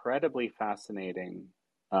 incredibly fascinating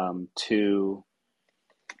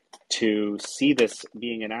to see this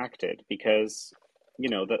being enacted because,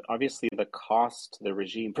 obviously the cost to the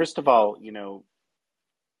regime. First of all,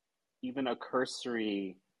 even a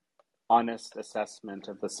cursory, honest assessment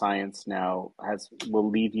of the science now will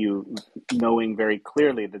leave you knowing very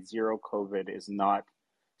clearly that zero COVID is not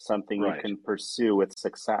something you right. can pursue with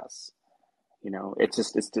success.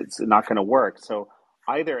 It's not going to work. So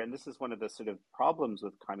either, and this is one of the sort of problems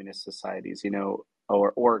with communist societies,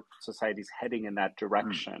 or societies heading in that Mm,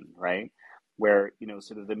 direction, right? Where,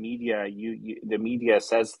 sort of the media, the media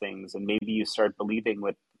says things, and maybe you start believing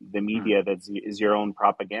what the mm, media that is your own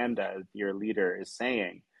propaganda, your leader is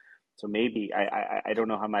saying. So maybe I don't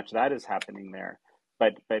know how much that is happening there,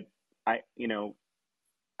 but I you know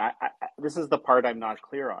this is the part I'm not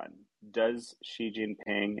clear on. Does Xi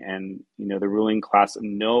Jinping and the ruling class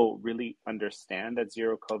really understand that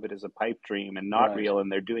zero COVID is a pipe dream and not right. real,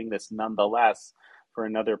 and they're doing this nonetheless for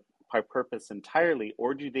another purpose entirely,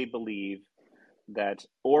 or do they believe that,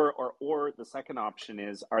 or the second option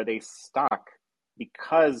is, are they stuck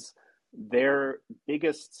because their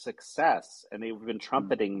biggest success, and they've been Mm,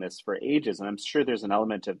 trumpeting this for ages, and I'm sure there's an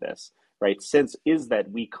element of this, right, since, is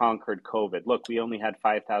that we conquered COVID. Look, we only had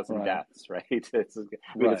 5,000 right. deaths, right? It's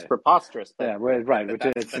Right. preposterous, Yeah. but Right. Which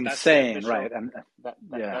it's that's the insane. Right. official,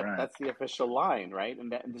 Yeah. Right. that's the official line, right?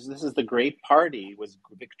 And this is, the great party was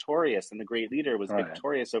victorious, and the great leader was Right.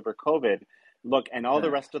 victorious over COVID. Look, and all the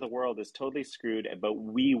Yeah. rest of the world is totally screwed, but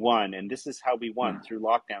we won, and this is how we won, Mm, through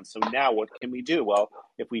lockdown. So now what can we do? Well,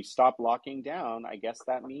 if we stop locking down, I guess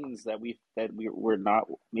that means that we're not,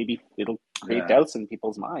 maybe it'll create yeah. doubts in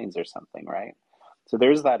people's minds or something, right? So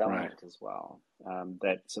there's that Right. element as well.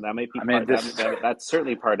 That might be This. that's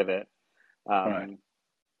certainly part of it. Right. Um,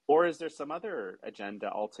 or is there some other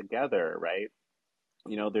agenda altogether, right?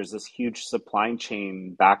 There's this huge supply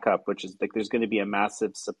chain backup, which is like there's going to be a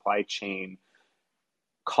massive supply chain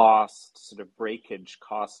cost, sort of breakage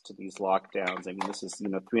cost to these lockdowns. I mean, this is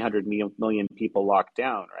 300 million people locked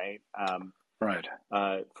down, right? Right.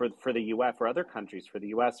 For the U.S., for other countries, for the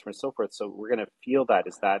U.S., for so forth. So we're going to feel that.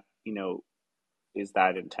 Is that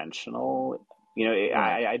intentional?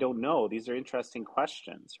 Right. I don't know. These are interesting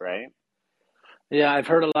questions, right? Yeah, I've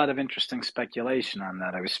heard a lot of interesting speculation on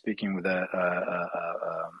that. I was speaking with a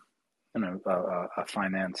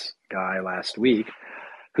finance guy last week,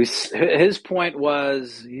 his point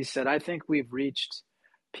was, he said, I think we've reached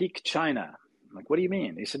peak China. I'm like, what do you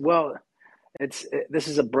mean? He said, well, this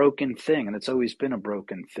is a broken thing, and it's always been a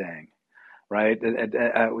broken thing, right?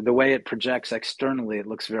 The way it projects externally, it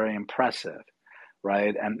looks very impressive,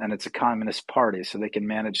 right? And it's a communist party, so they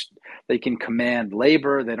can command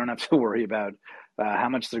labor. They don't have to worry about how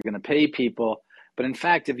much they're going to pay people. But in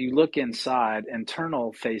fact, if you look inside,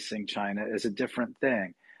 internal facing China is a different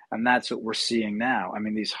thing. And that's what we're seeing now. I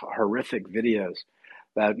mean, these horrific videos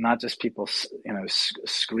that not just people,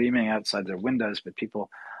 screaming outside their windows, but people,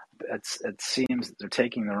 it seems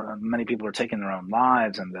that many people are taking their own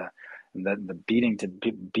lives, and the beating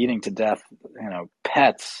to death,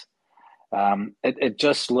 pets. It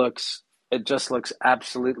just looks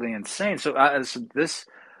absolutely insane. So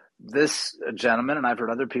this gentleman, and I've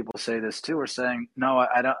heard other people say this too, are saying, no,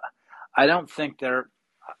 I don't think they're,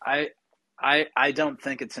 I, I don't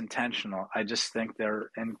think it's intentional. I just think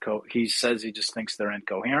he says he just thinks they're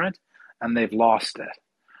incoherent and they've lost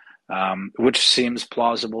it, which seems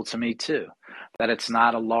plausible to me too, that it's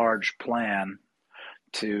not a large plan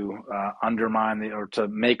to undermine or to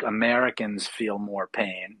make Americans feel more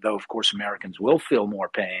pain, though of course Americans will feel more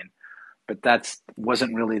pain, but that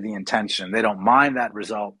wasn't really the intention. They don't mind that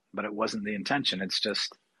result, but it wasn't the intention. It's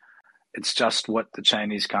just what the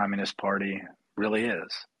Chinese Communist Party really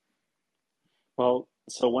is. Well,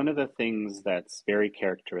 so one of the things that's very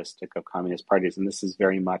characteristic of communist parties, and this is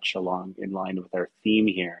very much in line with our theme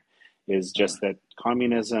here, is Uh, just that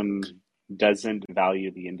communism doesn't value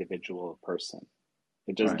the individual person.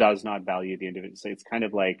 It just right. does not value the individual. So it's kind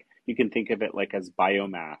of like you can think of it like as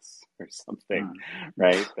biomass or something, Uh,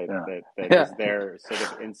 right? That yeah. that that Yeah. is there sort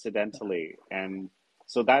of incidentally, and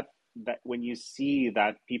so that when you see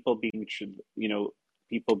that people being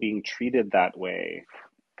treated that way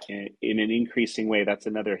in an increasing way, that's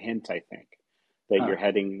another hint, I think, that Huh. you're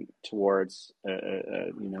heading towards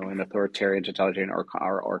an authoritarian, totalitarian,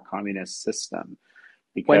 or communist system.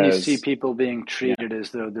 When you see Because people being yeah, treated as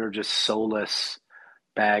though they're just soulless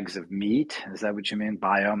bags of meat, is that what you mean?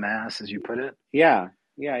 Biomass, as you put it? yeah,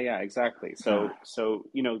 exactly. Uh, So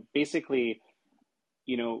basically,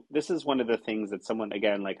 this is one of the things that someone,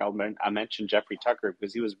 again, like I mention Jeffrey Tucker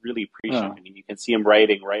because he was really prescient. uh, I mean, you can see him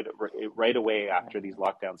writing right away after these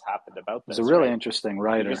lockdowns happened about he's a this, really right? interesting We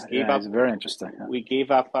writer. just gave Yeah, he's up. very interesting. Yeah. We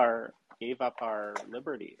gave up our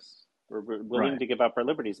liberties. We're willing Right. to give up our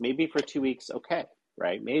liberties, maybe for 2 weeks, okay,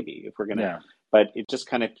 right? Maybe if we're gonna, Yeah. but it just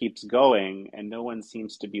kind of keeps going, and no one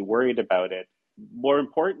seems to be worried about it. More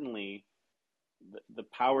importantly, the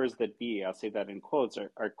powers that be, I'll say that in quotes,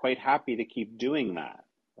 are quite happy to keep doing that,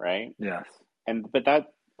 right? Yes. But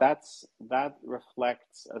that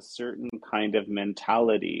reflects a certain kind of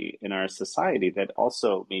mentality in our society that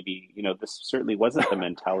also maybe, this certainly wasn't the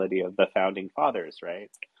mentality of the founding fathers, right?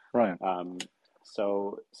 Right. Um,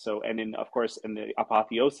 and in, of course, and the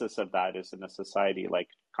apotheosis of that is in a society like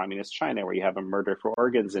communist China, where you have a murder for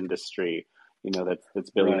organs industry, that's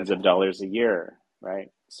Right. billions of dollars a year, right?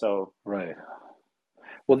 So, Right.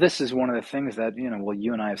 Well, this is one of the things that, well,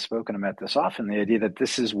 you and I have spoken about this often, the idea that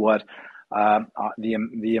this is what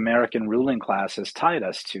the American ruling class has tied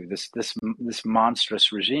us to, this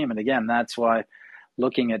monstrous regime. And again, that's why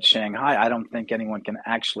looking at Shanghai, I don't think anyone can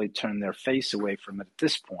actually turn their face away from it at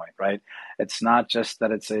this point, right? It's not just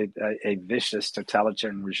that it's a vicious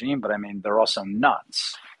totalitarian regime, but I mean, they're also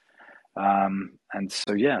nuts. And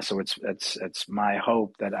so, yeah, so it's my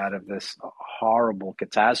hope that out of this horrible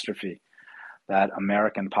catastrophe, that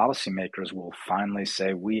American policymakers will finally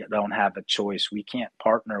say, we don't have a choice. We can't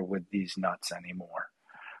partner with these nuts anymore.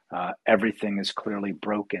 Everything is clearly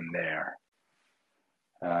broken there.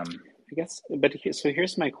 Um, I guess, but so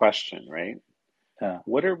here's my question, right? yeah,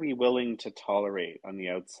 What are we willing to tolerate on the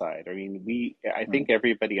outside? I mean, I right, think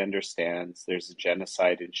everybody understands there's a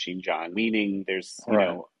genocide in Xinjiang, meaning there's,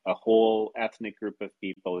 right, a whole ethnic group of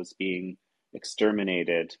people is being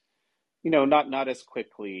exterminated, not as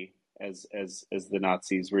quickly as the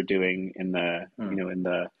Nazis were doing in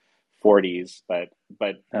the 40s, but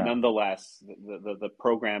yeah, nonetheless, the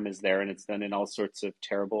program is there and it's done in all sorts of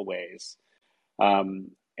terrible ways. And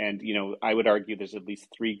I would argue there's at least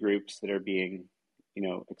three groups that are being,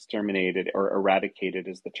 exterminated or eradicated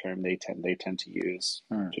is the term they tend to use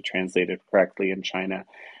mm, to translate it correctly in China.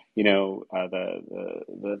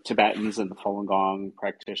 The Tibetans and the Falun Gong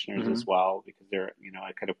practitioners mm-hmm, as well, because they're,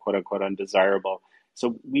 kind of quote unquote undesirable.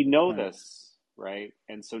 So we know right, this, right?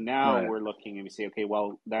 And so now right, we're looking and we say, okay,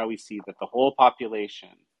 well, now we see that the whole population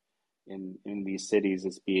in these cities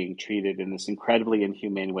is being treated in this incredibly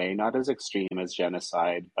inhumane way, not as extreme as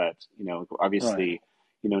genocide, but right, obviously,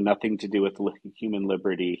 nothing to do with human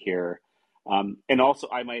liberty here. And also,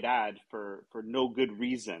 I might add, for no good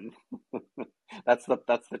reason. That's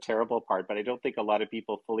the terrible part. But I don't think a lot of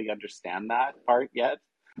people fully understand that part yet,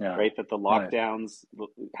 yeah, right? That the right, lockdowns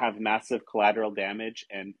have massive collateral damage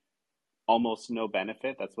and almost no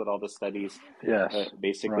benefit. That's what all the studies yes,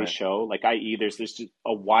 basically right, show. Like, i.e., there's just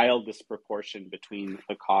a wild disproportion between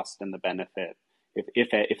the cost and the benefit,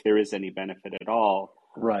 if there is any benefit at all.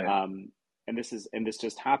 right, And this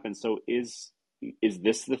just happens. So is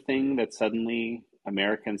this the thing that suddenly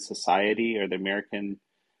American society or the American,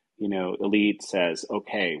 elite says,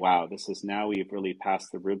 okay, wow, this is now we've really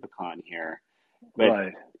passed the Rubicon here. But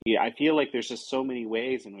Right. yeah, I feel like there's just so many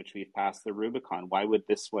ways in which we've passed the Rubicon. Why would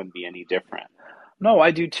this one be any different? No,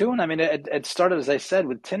 I do too. And I mean, it started, as I said,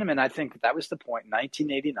 with Tiananmen. I think that was the point.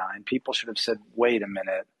 1989, people should have said, wait a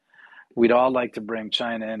minute. We'd all like to bring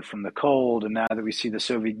China in from the cold. And now that we see the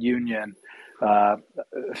Soviet Union uh,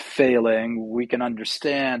 failing, we can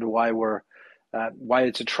understand why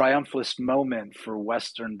it's a triumphalist moment for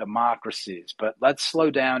Western democracies. But let's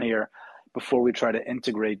slow down here before we try to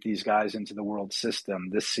integrate these guys into the world system.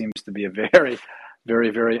 This seems to be a very,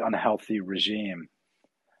 very, very unhealthy regime.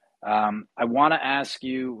 I want to ask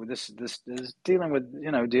you, this is dealing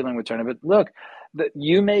with China, but look, that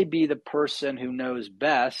you may be the person who knows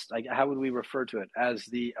best. Like, how would we refer to it? As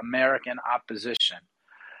the American opposition,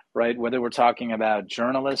 right? Whether we're talking about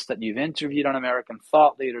journalists that you've interviewed on American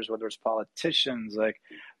thought leaders, whether it's politicians like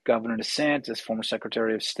Governor DeSantis, former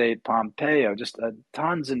Secretary of State Pompeo, just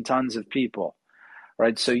tons and tons of people,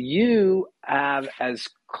 right? So you have as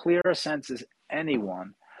clear a sense as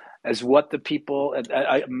anyone as what the people,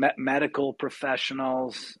 medical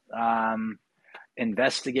professionals,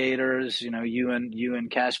 investigators, you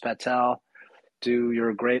and Kash Patel do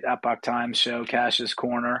your great Epoch Times show, Cash's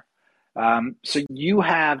Corner. So you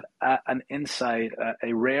have an insight,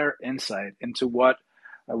 a rare insight into what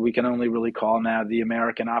we can only really call now the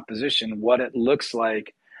American opposition, what it looks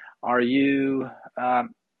like. Are you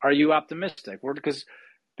optimistic? Because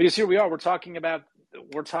here we are, we're talking about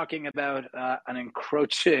an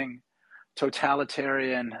encroaching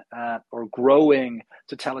totalitarian or growing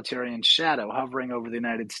totalitarian shadow hovering over the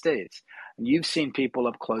United States. And you've seen people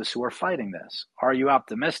up close who are fighting this. Are you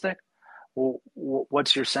optimistic? Well,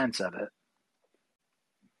 what's your sense of it?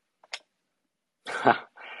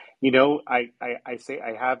 I say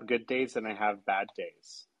I have good days and I have bad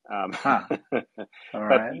days. Huh. All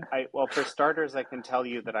But right. well, for starters, I can tell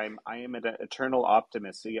you that I am an eternal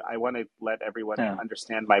optimist. So I want to let everyone Yeah.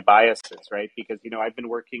 understand my biases, right? Because I've been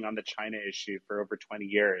working on the China issue for over 20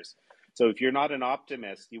 years. So if you're not an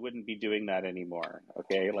optimist, you wouldn't be doing that anymore.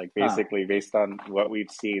 Okay, like Huh. basically based on what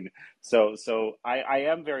we've seen. So I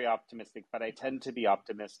am very optimistic, but I tend to be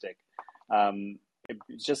optimistic. Um,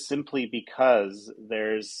 just simply because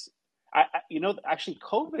actually,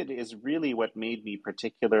 COVID is really what made me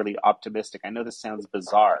particularly optimistic. I know this sounds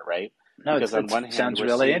bizarre, right? No, Because on it one hand, sounds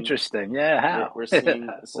really interesting. Yeah, we're how? seeing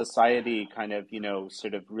society kind of,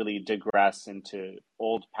 sort of really digress into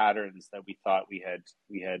old patterns that we thought we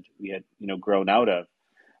had grown out of.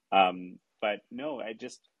 But no,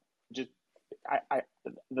 just I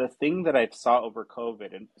the thing that I saw over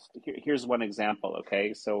COVID, and here's one example.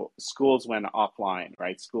 Okay, so schools went offline,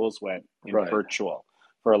 right? Schools went Right. virtual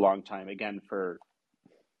for a long time, again for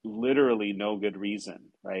literally no good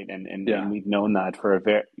reason, right? And Yeah. we've known that for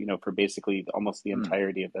for basically almost the Mm.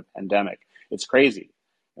 entirety of the pandemic. It's crazy,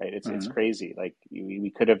 right? It's Hmm. crazy. Like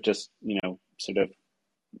we could have just sort of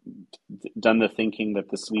done the thinking that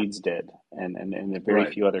the Swedes did, and the very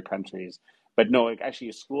Right. few other countries. But no,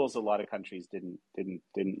 actually, schools, a lot of countries didn't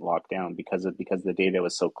lock down because the data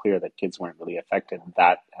was so clear that kids weren't really affected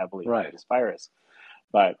that heavily by Right. this virus.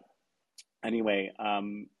 But anyway,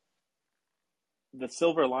 the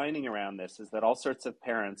silver lining around this is that all sorts of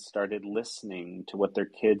parents started listening to what their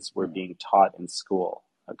kids were being taught in school.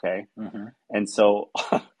 Okay. Mm-hmm. And so,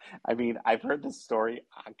 I mean, I've heard this story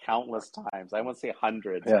countless times. I won't say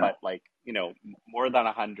hundreds, Yeah. but like, more than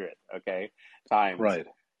 100, okay, times Right.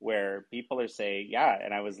 where people are saying, yeah,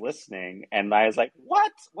 and I was listening and I was like,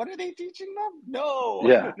 what? What are they teaching them? No,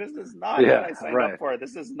 Yeah. this is not what Yeah. I signed up Right. for.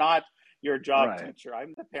 This is not your job, Right. teacher.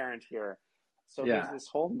 I'm the parent here. So there's Yeah. this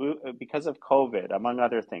whole move because of COVID, among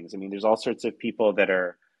other things. I mean, there's all sorts of people that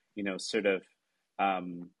are, sort of,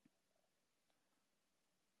 um,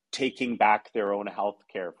 taking back their own health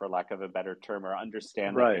care, for lack of a better term, or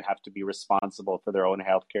understand that they Right. have to be responsible for their own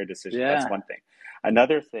healthcare decisions. That's Yeah. one thing.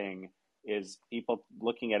 Another thing is people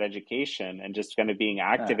looking at education and just kind of being Yeah.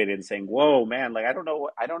 activated and saying, "Whoa, man! Like I don't know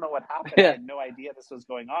what happened. I Yeah. had no idea this was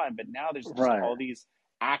going on, but now there's just Right. all these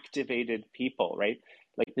activated people, right?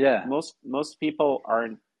 Like Yeah. most people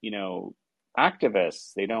aren't,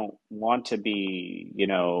 activists. They don't want to be,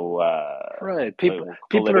 Right. People are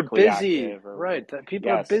politically busy. active or Right. People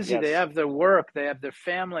are yes, busy. They yes. have their work. They have their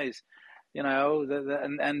families. And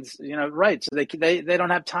right. So they don't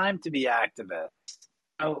have time to be activists.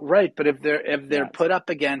 Oh, right. But if they're Yes. put up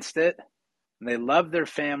against it, and they love their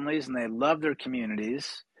families and they love their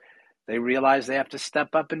communities, they realize they have to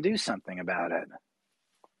step up and do something about it.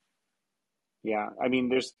 Yeah, I mean,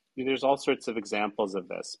 there's all sorts of examples of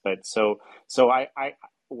this, but so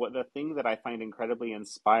what the thing that I find incredibly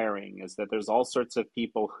inspiring is that there's all sorts of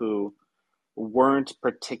people who weren't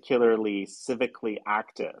particularly civically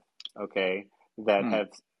active, okay, that Hmm. have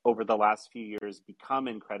over the last few years become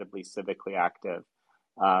incredibly civically active.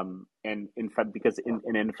 And in fact, because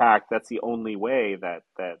in fact, that's the only way that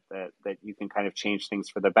you can kind of change things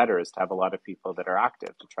for the better is to have a lot of people that are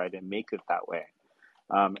active to try to make it that way.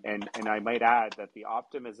 And I might add that the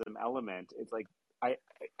optimism element, it's like I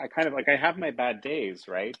I kind of like I have my bad days,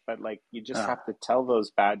 right? But like you just Uh, have to tell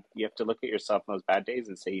those bad, you have to look at yourself in those bad days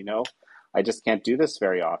and say, I just can't do this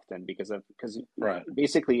very often because right,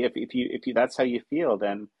 basically if you that's how you feel,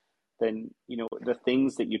 then the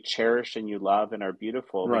things that you cherish and you love and are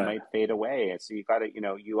beautiful, they right. might fade away. And so you gotta,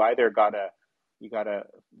 you either gotta,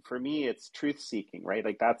 for me it's truth seeking, right?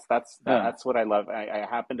 Like Yeah. that's what I love. I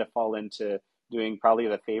happen to fall into doing probably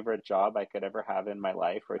the favorite job I could ever have in my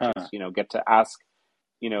life, which is, Uh, get to ask,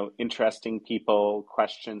 interesting people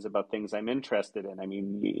questions about things I'm interested in. I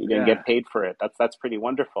mean, you didn't yeah. get paid for it. That's pretty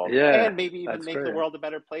wonderful. Yeah. And maybe even That's make the great. world a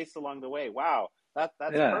better place along the way. Wow. That's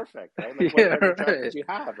Yeah. perfect, right? Like what Yeah. better job Right. could you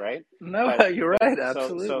have, right? No, But you're but right. so so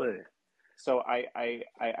Absolutely. so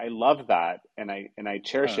I love that, and I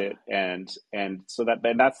cherish Uh, it, and so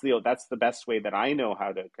that's the best way that I know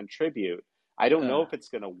how to contribute. I don't know uh, if it's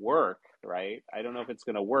going to work, right? I don't know if it's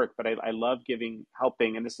going to work, but I love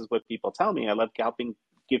helping, and this is what people tell me. I love helping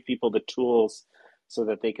give people the tools so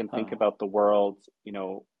that they can think uh, about the world,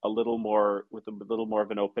 a little more with a little more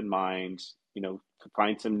of an open mind,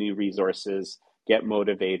 find some new resources, get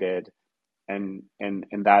motivated, and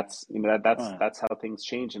that's uh, that's how things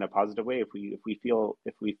change in a positive way.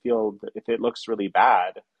 If it looks really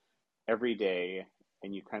bad every day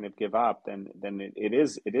and you kind of give up, then it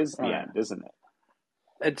is the right. end, isn't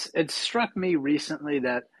it? It's struck me recently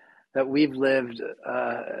that we've lived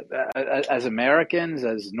as Americans,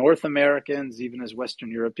 as North Americans, even as Western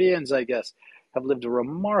Europeans, I guess, have lived a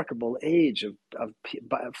remarkable age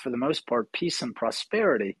for the most part, peace and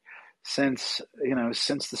prosperity since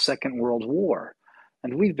the Second World War,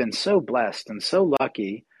 and we've been so blessed and so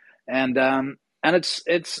lucky, and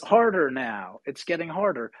it's harder now. It's getting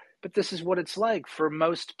harder, but this is what it's like for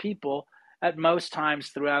most people at most times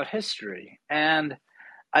throughout history, and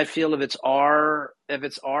I feel if it's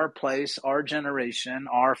our place, our generation,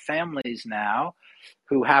 our families now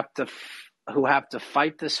who have to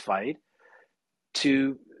fight this fight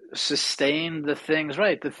to sustain the things,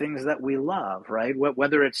 right, the things that we love, right,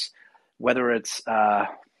 whether it's uh,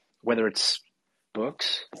 whether it's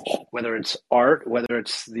books, whether it's art, whether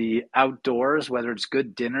it's the outdoors, whether it's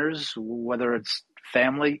good dinners, whether it's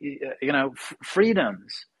family,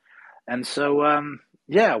 freedoms. And so,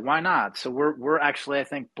 yeah, why not? So we're actually, I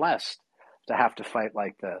think, blessed to have to fight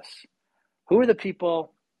like this. Who are the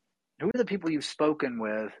people? Who are the people you've spoken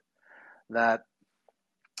with that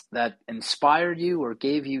inspired you or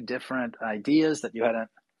gave you different ideas that you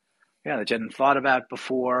hadn't thought about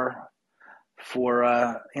before for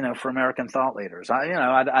American thought leaders?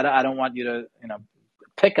 I don't want you to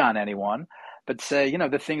pick on anyone, but say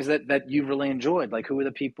the things that you've really enjoyed. Like who are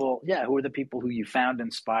the people? Yeah, who are the people who you found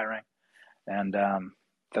inspiring and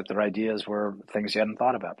that their ideas were things you hadn't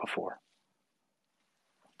thought about before.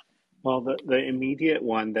 Well, the immediate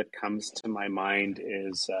one that comes to my mind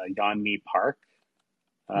is Yeonmi Park.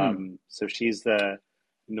 Hmm. So she's the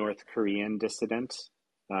North Korean dissident,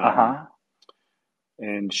 Uh um, huh.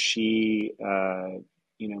 and she,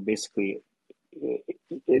 basically,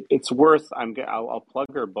 it's worth. I'll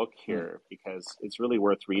plug her book Hmm. here because it's really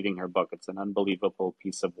worth reading her book. It's an unbelievable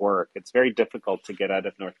piece of work. It's very difficult to get out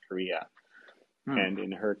of North Korea, Hmm. and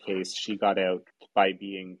in her case, she got out by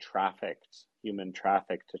being human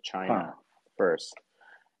trafficked to Huh. China first.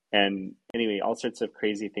 And anyway, all sorts of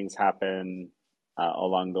crazy things happen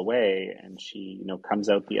along the way, and she, comes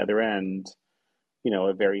out the other end,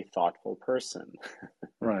 a very thoughtful person,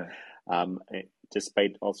 Right.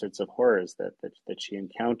 despite all sorts of horrors that she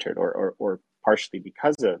encountered, or partially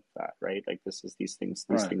because of that, right? Like these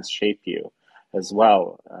Right. things shape you as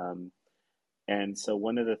well. And so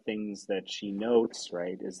one of the things that she notes,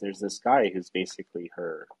 right, is there's this guy who's basically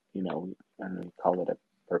her, I don't know, call it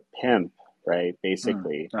her pimp, right, Hmm.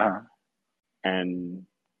 basically. Uh huh. And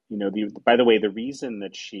by the way, the reason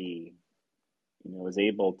that she is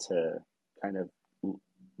able to kind of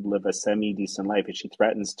live a semi decent life is she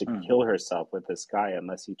threatens to Hmm. kill herself with this guy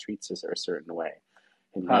unless he treats her a certain way,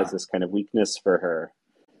 and he has Huh. this kind of weakness for her.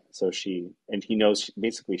 So and he knows,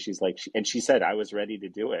 basically she's like, and she said, I was ready to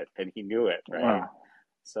do it, and he knew it, right? Wow.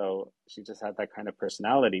 So she just had that kind of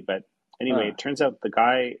personality. But anyway, it turns out the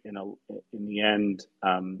guy in the end,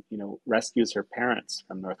 rescues her parents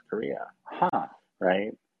from North Korea, Huh.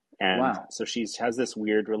 right? And Wow. so she has this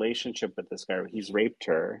weird relationship with this guy. He's raped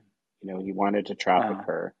her. He wanted to traffic Uh,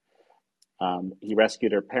 her. He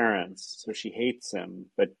rescued her parents, so she hates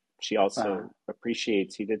him, but she uh, also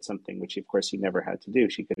appreciates he did something which, of course, he never had to do.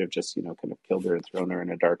 She could have just, kind of killed her and thrown her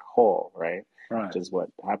in a dark hole, right? right. Which is what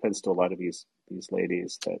happens to a lot of these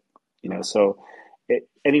ladies that, Uh, so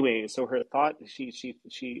anyway, so her thought,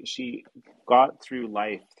 she got through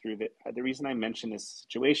life through the reason I mention this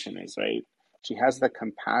situation is, right, she has the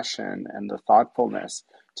compassion and the thoughtfulness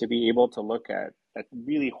to be able to look at a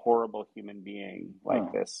really horrible human being like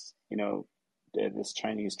uh, this, this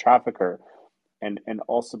Chinese trafficker, and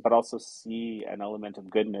also see an element of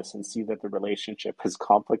goodness and see that the relationship is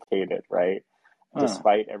complicated, right? uh,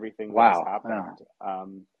 Despite everything that has wow. Yeah. happened.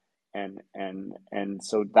 And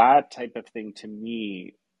so that type of thing to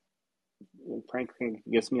me, frankly,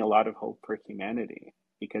 gives me a lot of hope for humanity,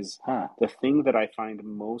 because Huh. the thing that I find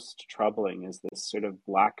most troubling is this sort of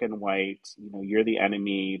black and white, you're the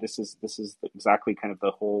enemy. This is exactly kind of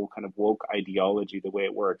the whole kind of woke ideology, the way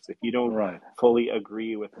it works. If you don't Right. fully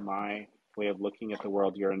agree with my way of looking at the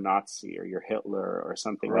world, you're a Nazi or you're Hitler or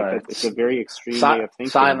something like that. Right. It's a very extreme way of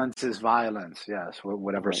thinking. Silence is violence. Yes.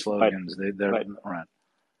 Whatever Right. But slogans they're but right.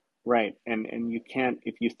 right, and you can't,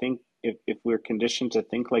 if you think, if we're conditioned to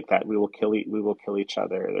think like that, we will kill each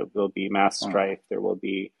other. There will be mass Uh, strife. There will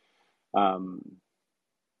be, um,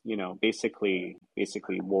 basically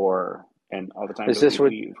war and all the time. is But this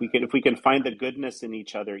what if we can find the goodness in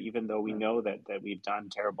each other, even though we know that we've done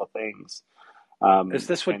terrible things, is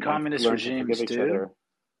this what and communist learn to forgive regimes each do? other.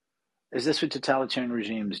 Is this what totalitarian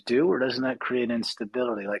regimes do, or doesn't that create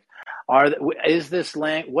instability? Like, what is this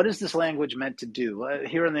language meant to do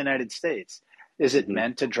here in the United States? Is it Hmm.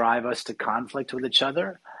 meant to drive us to conflict with each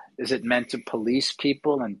other? Is it meant to police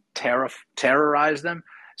people and terrorize them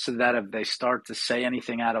so that if they start to say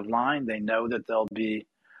anything out of line, they know that they'll be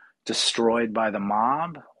destroyed by the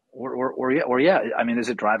mob? Yeah, I mean, is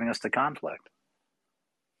it driving us to conflict?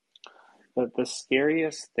 But the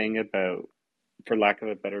scariest thing about, for lack of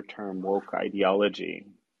a better term, woke ideology,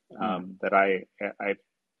 Hmm. that I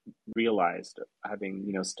realized,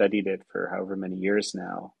 having studied it for however many years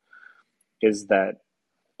now, is that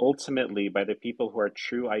ultimately, by the people who are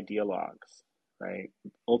true ideologues, right,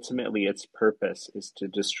 ultimately its purpose is to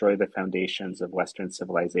destroy the foundations of Western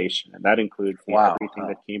civilization, and that includes Wow. everything Oh,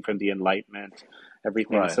 that came from the Enlightenment,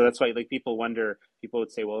 everything. right. So that's why, like, people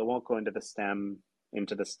would say, well, it won't go into the STEM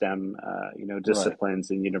Right. disciplines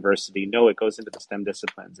in university. No, it goes into the STEM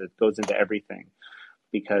disciplines. It goes into everything,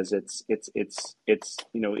 because it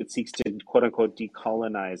seeks to, quote unquote,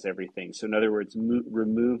 decolonize everything. So in other words,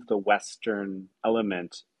 remove the Western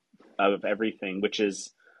element of everything, which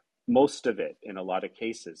is most of it in a lot of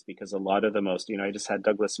cases, because a lot of the most, I just had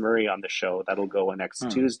Douglas Murray on the show that'll go next Hmm.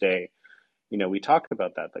 Tuesday. We talk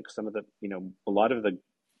about that, like some of the, a lot of the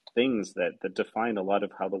things that define a lot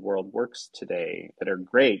of how the world works today that are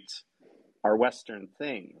great are Western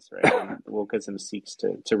things, right? And wokeism seeks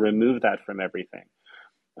to remove that from everything.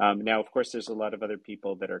 Now, of course, there's a lot of other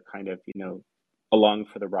people that are kind of, along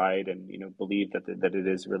for the ride, and believe that it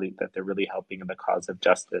is really, that they're really helping in the cause of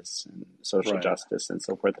justice and social Right. justice and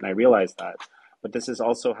so forth. And I realize that, but this is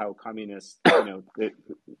also how communists,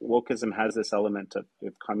 wokeism has this element of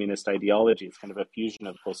communist ideology. It's kind of a fusion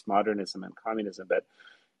of postmodernism and communism, but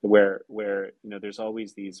where there's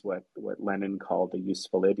always these, what Lenin called the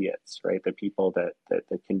useful idiots, right? The people that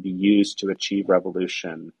can be used to achieve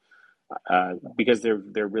revolution, because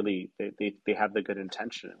they're really, they have the good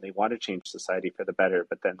intention and they want to change society for the better.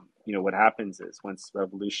 But then, what happens is, once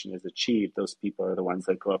revolution is achieved, those people are the ones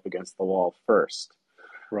that go up against the wall first,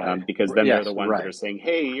 Right. because then they're Yes. the ones that Right. are saying,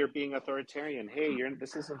 hey, you're being authoritarian, hey,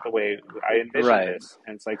 this isn't the way I envisioned Right. this.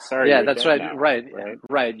 And it's like, sorry, Yeah, you're that's dead right. now, Right. right?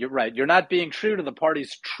 Right. You're right. You're not being true to the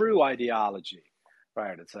party's true ideology.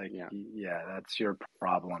 Right. It's like, Yeah. yeah, that's your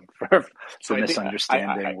problem for So I think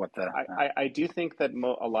misunderstanding what the. I do think that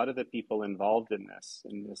a lot of the people involved in this,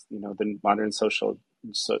 the modern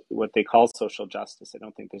what they call social justice. I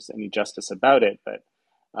don't think there's any justice about it, but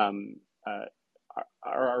um, uh,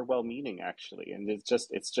 are well-meaning, actually, and it's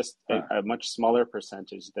just a much smaller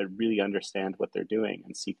percentage that really understand what they're doing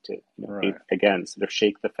and seek to, Right. again, sort of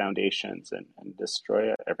shake the foundations and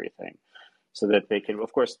destroy everything, so that they can,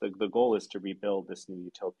 of course, the goal is to rebuild this new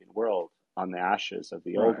utopian world on the ashes of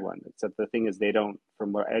the old Right. one. Except the thing is, they don't,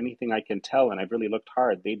 from anything I can tell, and I've really looked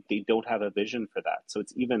hard, they don't have a vision for that. So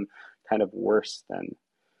it's even kind of worse than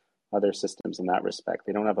other systems in that respect.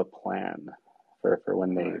 They don't have a plan for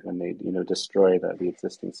when they Right. destroy the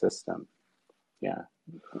existing system. Yeah.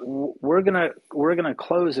 we're gonna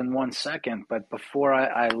close in 1 second, but before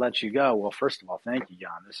I let you go, well, first of all, thank you, Jan.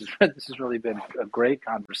 This has really been a great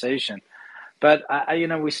conversation. But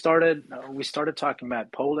we started talking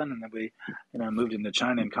about Poland, and then we moved into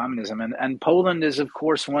China and communism, and Poland is of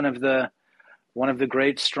course one of the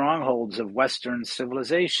great strongholds of Western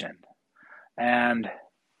civilization, and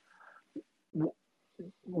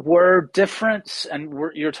we're different, and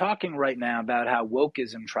you're talking right now about how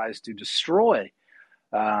wokeism tries to destroy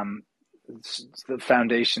um, the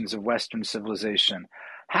foundations of Western civilization.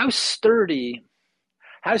 How sturdy?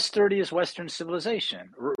 How sturdy is Western civilization?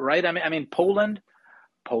 Right? I mean, Poland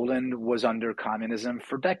was under communism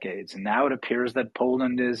for decades, and now it appears that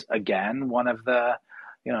Poland is again one of the,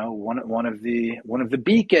 one of the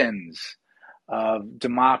beacons of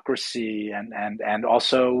democracy and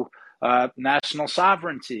also national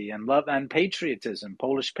sovereignty and love and patriotism,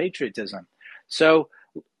 Polish patriotism. So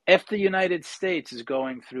if the United States is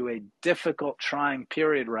going through a difficult, trying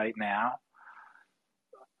period right now,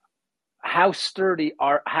 how sturdy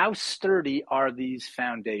are these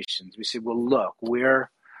foundations? We say, well, look, we're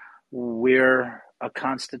a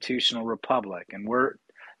constitutional republic, and we're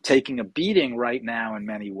taking a beating right now in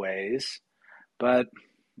many ways, but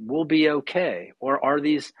we'll be okay. Or are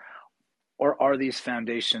these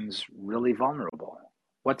foundations really vulnerable?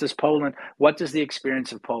 What does the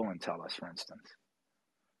experience of Poland tell us, for instance?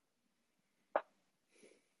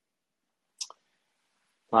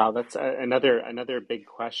 Wow, that's another big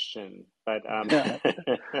question. But Yeah.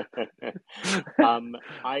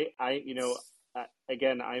 I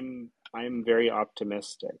again, I'm very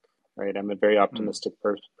optimistic, right? I'm a very Mm. optimistic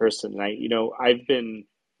person, and I've been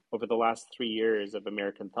over the last 3 years of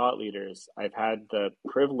American thought leaders. I've had the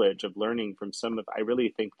privilege of learning from some of, I really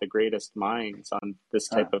think, the greatest minds on this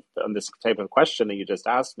type of question that you just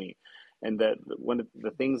asked me, and that one of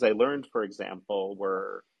the things I learned, for example,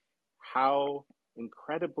 were how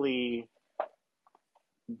incredibly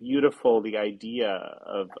beautiful the idea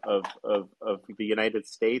of the United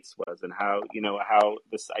States was, and how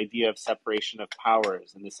this idea of separation of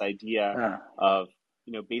powers, and this idea Uh, of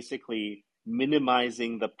basically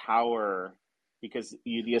minimizing the power, because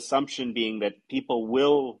the assumption being that people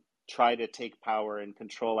will try to take power and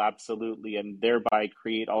control absolutely, and thereby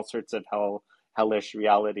create all sorts of hellish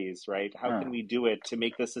realities, right? How uh, can we do it to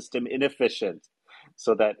make the system inefficient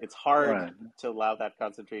so that it's hard right. to allow that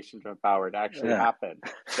concentration of power to actually Yeah. happen?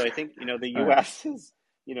 So I think the Right. U.S. is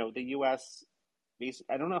the U.S.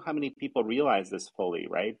 I don't know how many people realize this fully,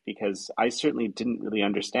 right? Because I certainly didn't really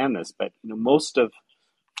understand this, but most of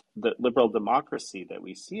the liberal democracy that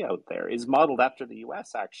we see out there is modeled after the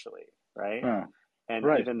U.S. actually, right? Uh, And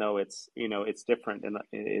right. even though it's different, and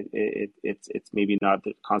it's maybe not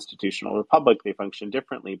the constitutional republic, they function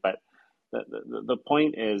differently, but the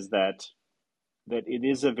point is that it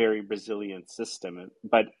is a very resilient system.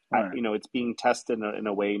 But Right. it's being tested in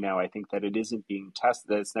a way now. I think that it isn't being tested,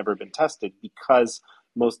 that it's never been tested, because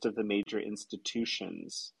most of the major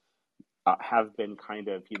institutions have been kind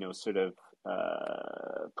of sort of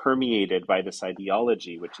permeated by this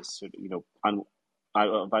ideology, which is sort of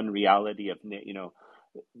of unreality, of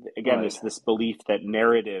again, Right. this belief that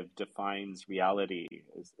narrative defines reality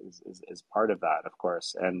is part of that, of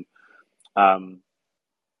course. And um,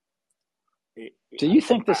 it, Do you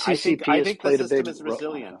think the I think CCP has the played a big system is role?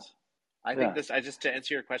 resilient. I think Yeah. this. I just, to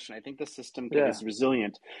answer your question, I think the system Yeah. is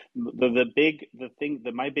resilient.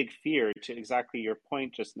 The my big fear, to exactly your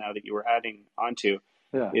point just now that you were adding onto,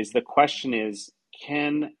 Yeah. is the question is,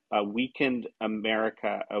 can a weakened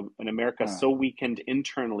America, an America Uh, so weakened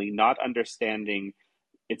internally, not understanding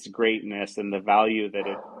its greatness and the value that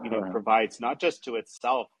it right. provides, not just to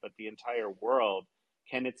itself but the entire world,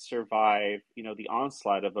 can it survive the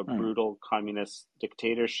onslaught of a Mm. brutal communist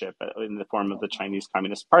dictatorship in the form of the Chinese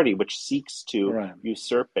Communist Party, which seeks to Right.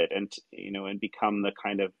 usurp it and and become the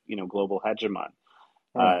kind of global hegemon?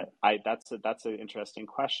 Right. I That's an interesting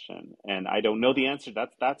question, and I don't know the answer.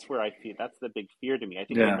 That's where I feel that's the big fear to me. I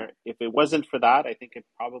think Yeah. If it wasn't for that, I think it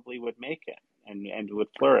probably would make it and would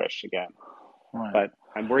flourish again. Right. But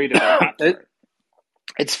I'm worried about that it, part.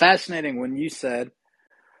 it's fascinating when you said,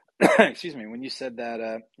 excuse me, when you said that,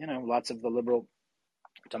 lots of the liberal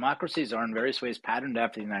democracies are in various ways patterned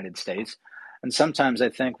after the United States. And sometimes I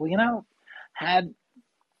think, well, had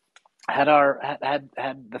had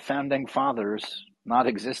the founding fathers not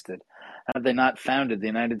existed, had they not founded the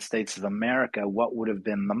United States of America, what would have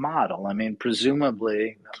been the model? I mean,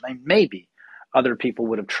 presumably, maybe other people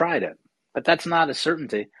would have tried it, but that's not a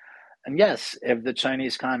certainty. And yes, if the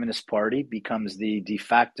Chinese Communist Party becomes the de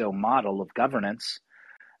facto model of governance,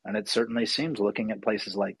 and it certainly seems, looking at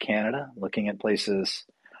places like Canada, looking at places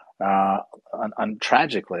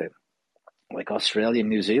tragically, like Australia and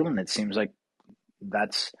New Zealand, it seems like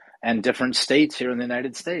that's, and different states here in the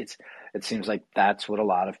United States, it seems like that's what a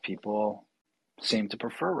lot of people seem to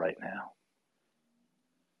prefer right now.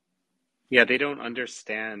 Yeah, they don't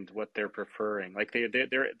understand what they're preferring. Like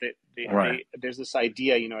Right, there's this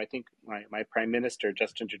idea, I think my prime minister,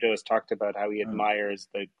 Justin Trudeau, has talked about how he admires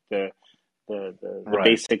the right.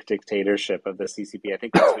 basic dictatorship of the CCP. I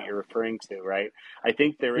think that's what you're referring to, right? I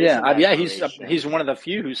think there is Yeah, an yeah. He's admiration. one of the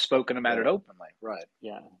few who's spoken about it Yeah, openly. Right,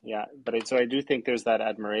 yeah. So I do think there's that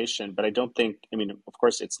admiration, but I don't think, I mean, of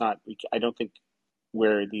course, it's not, I don't think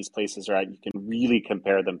where these places are at, you can really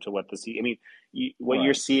compare them to what I mean, what you're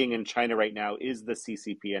right. seeing in China right now is the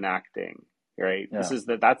CCP enacting, right? Yeah,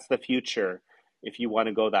 That's the future if you want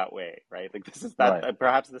to go that way, right? Like this is that, right,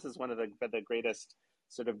 perhaps this is one of the greatest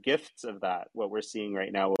sort of gifts of that. What we're seeing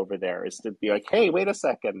right now over there is to be like, hey, wait a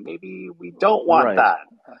second, maybe we don't want right. that,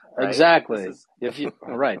 right? Like this Exactly. is, If you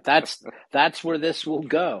right, that's where this will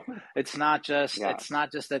go. yeah, It's not just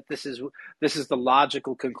that this is the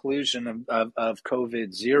logical conclusion of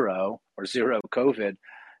COVID zero or zero COVID,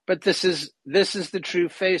 but this is the true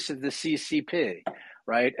face of the CCP,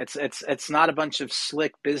 right? It's not a bunch of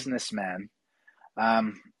slick businessmen.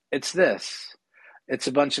 It's this. It's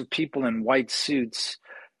a bunch of people in white suits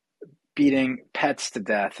beating pets to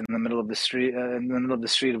death in the middle of the street,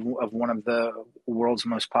 of one of the world's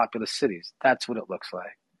most populous cities. That's what it looks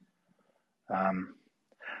like. Um,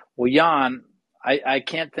 well, Jan, I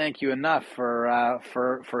can't thank you enough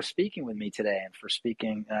for speaking with me today and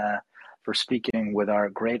for speaking with our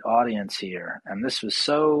great audience here. And this was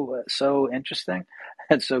so interesting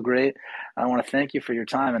and so great. I want to thank you for your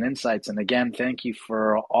time and insights. And again, thank you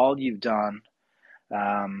for all you've done,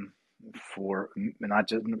 um, for not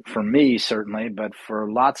just for me certainly, but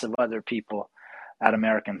for lots of other people at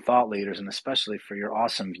American thought leaders, and especially for your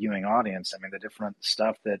awesome viewing audience. I mean, the different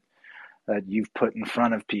stuff that you've put in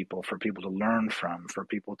front of people for people to learn from, for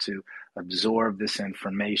people to absorb this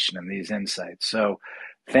information and these insights. So,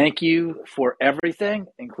 thank you for everything,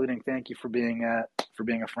 including thank you for being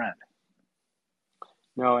a friend.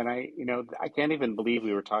 no, and I can't even believe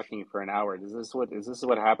we were talking for an hour. Is this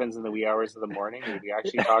what happens in the wee hours of the morning? We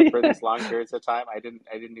actually talk for these long periods of time. I didn't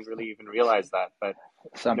really even realize that. But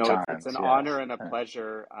it's an Sometimes, yes. honor and a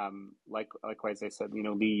pleasure. Likewise, I said,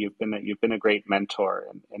 Lee, you've been a great mentor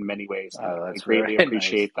in many ways, and Oh, I that's very greatly nice.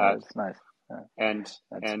 appreciate that. That's nice. And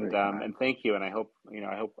That's very kind. and thank you. And I hope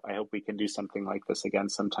we can do something like this again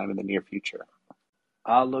sometime in the near future.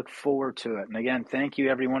 I'll look forward to it. And again, thank you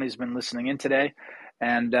everyone who's been listening in today.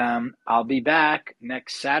 And I'll be back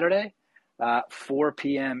next Saturday, 4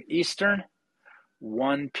 p.m. Eastern,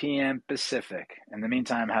 1 p.m. Pacific. In the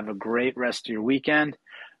meantime, have a great rest of your weekend.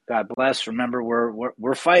 God bless. Remember,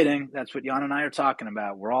 we're fighting. That's what Jan and I are talking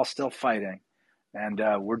about. We're all still fighting, and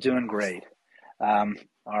we're doing great.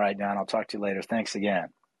 All right, Jan, I'll talk to you later. Thanks again.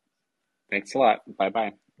 Thanks a lot. Bye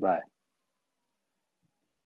bye. Bye.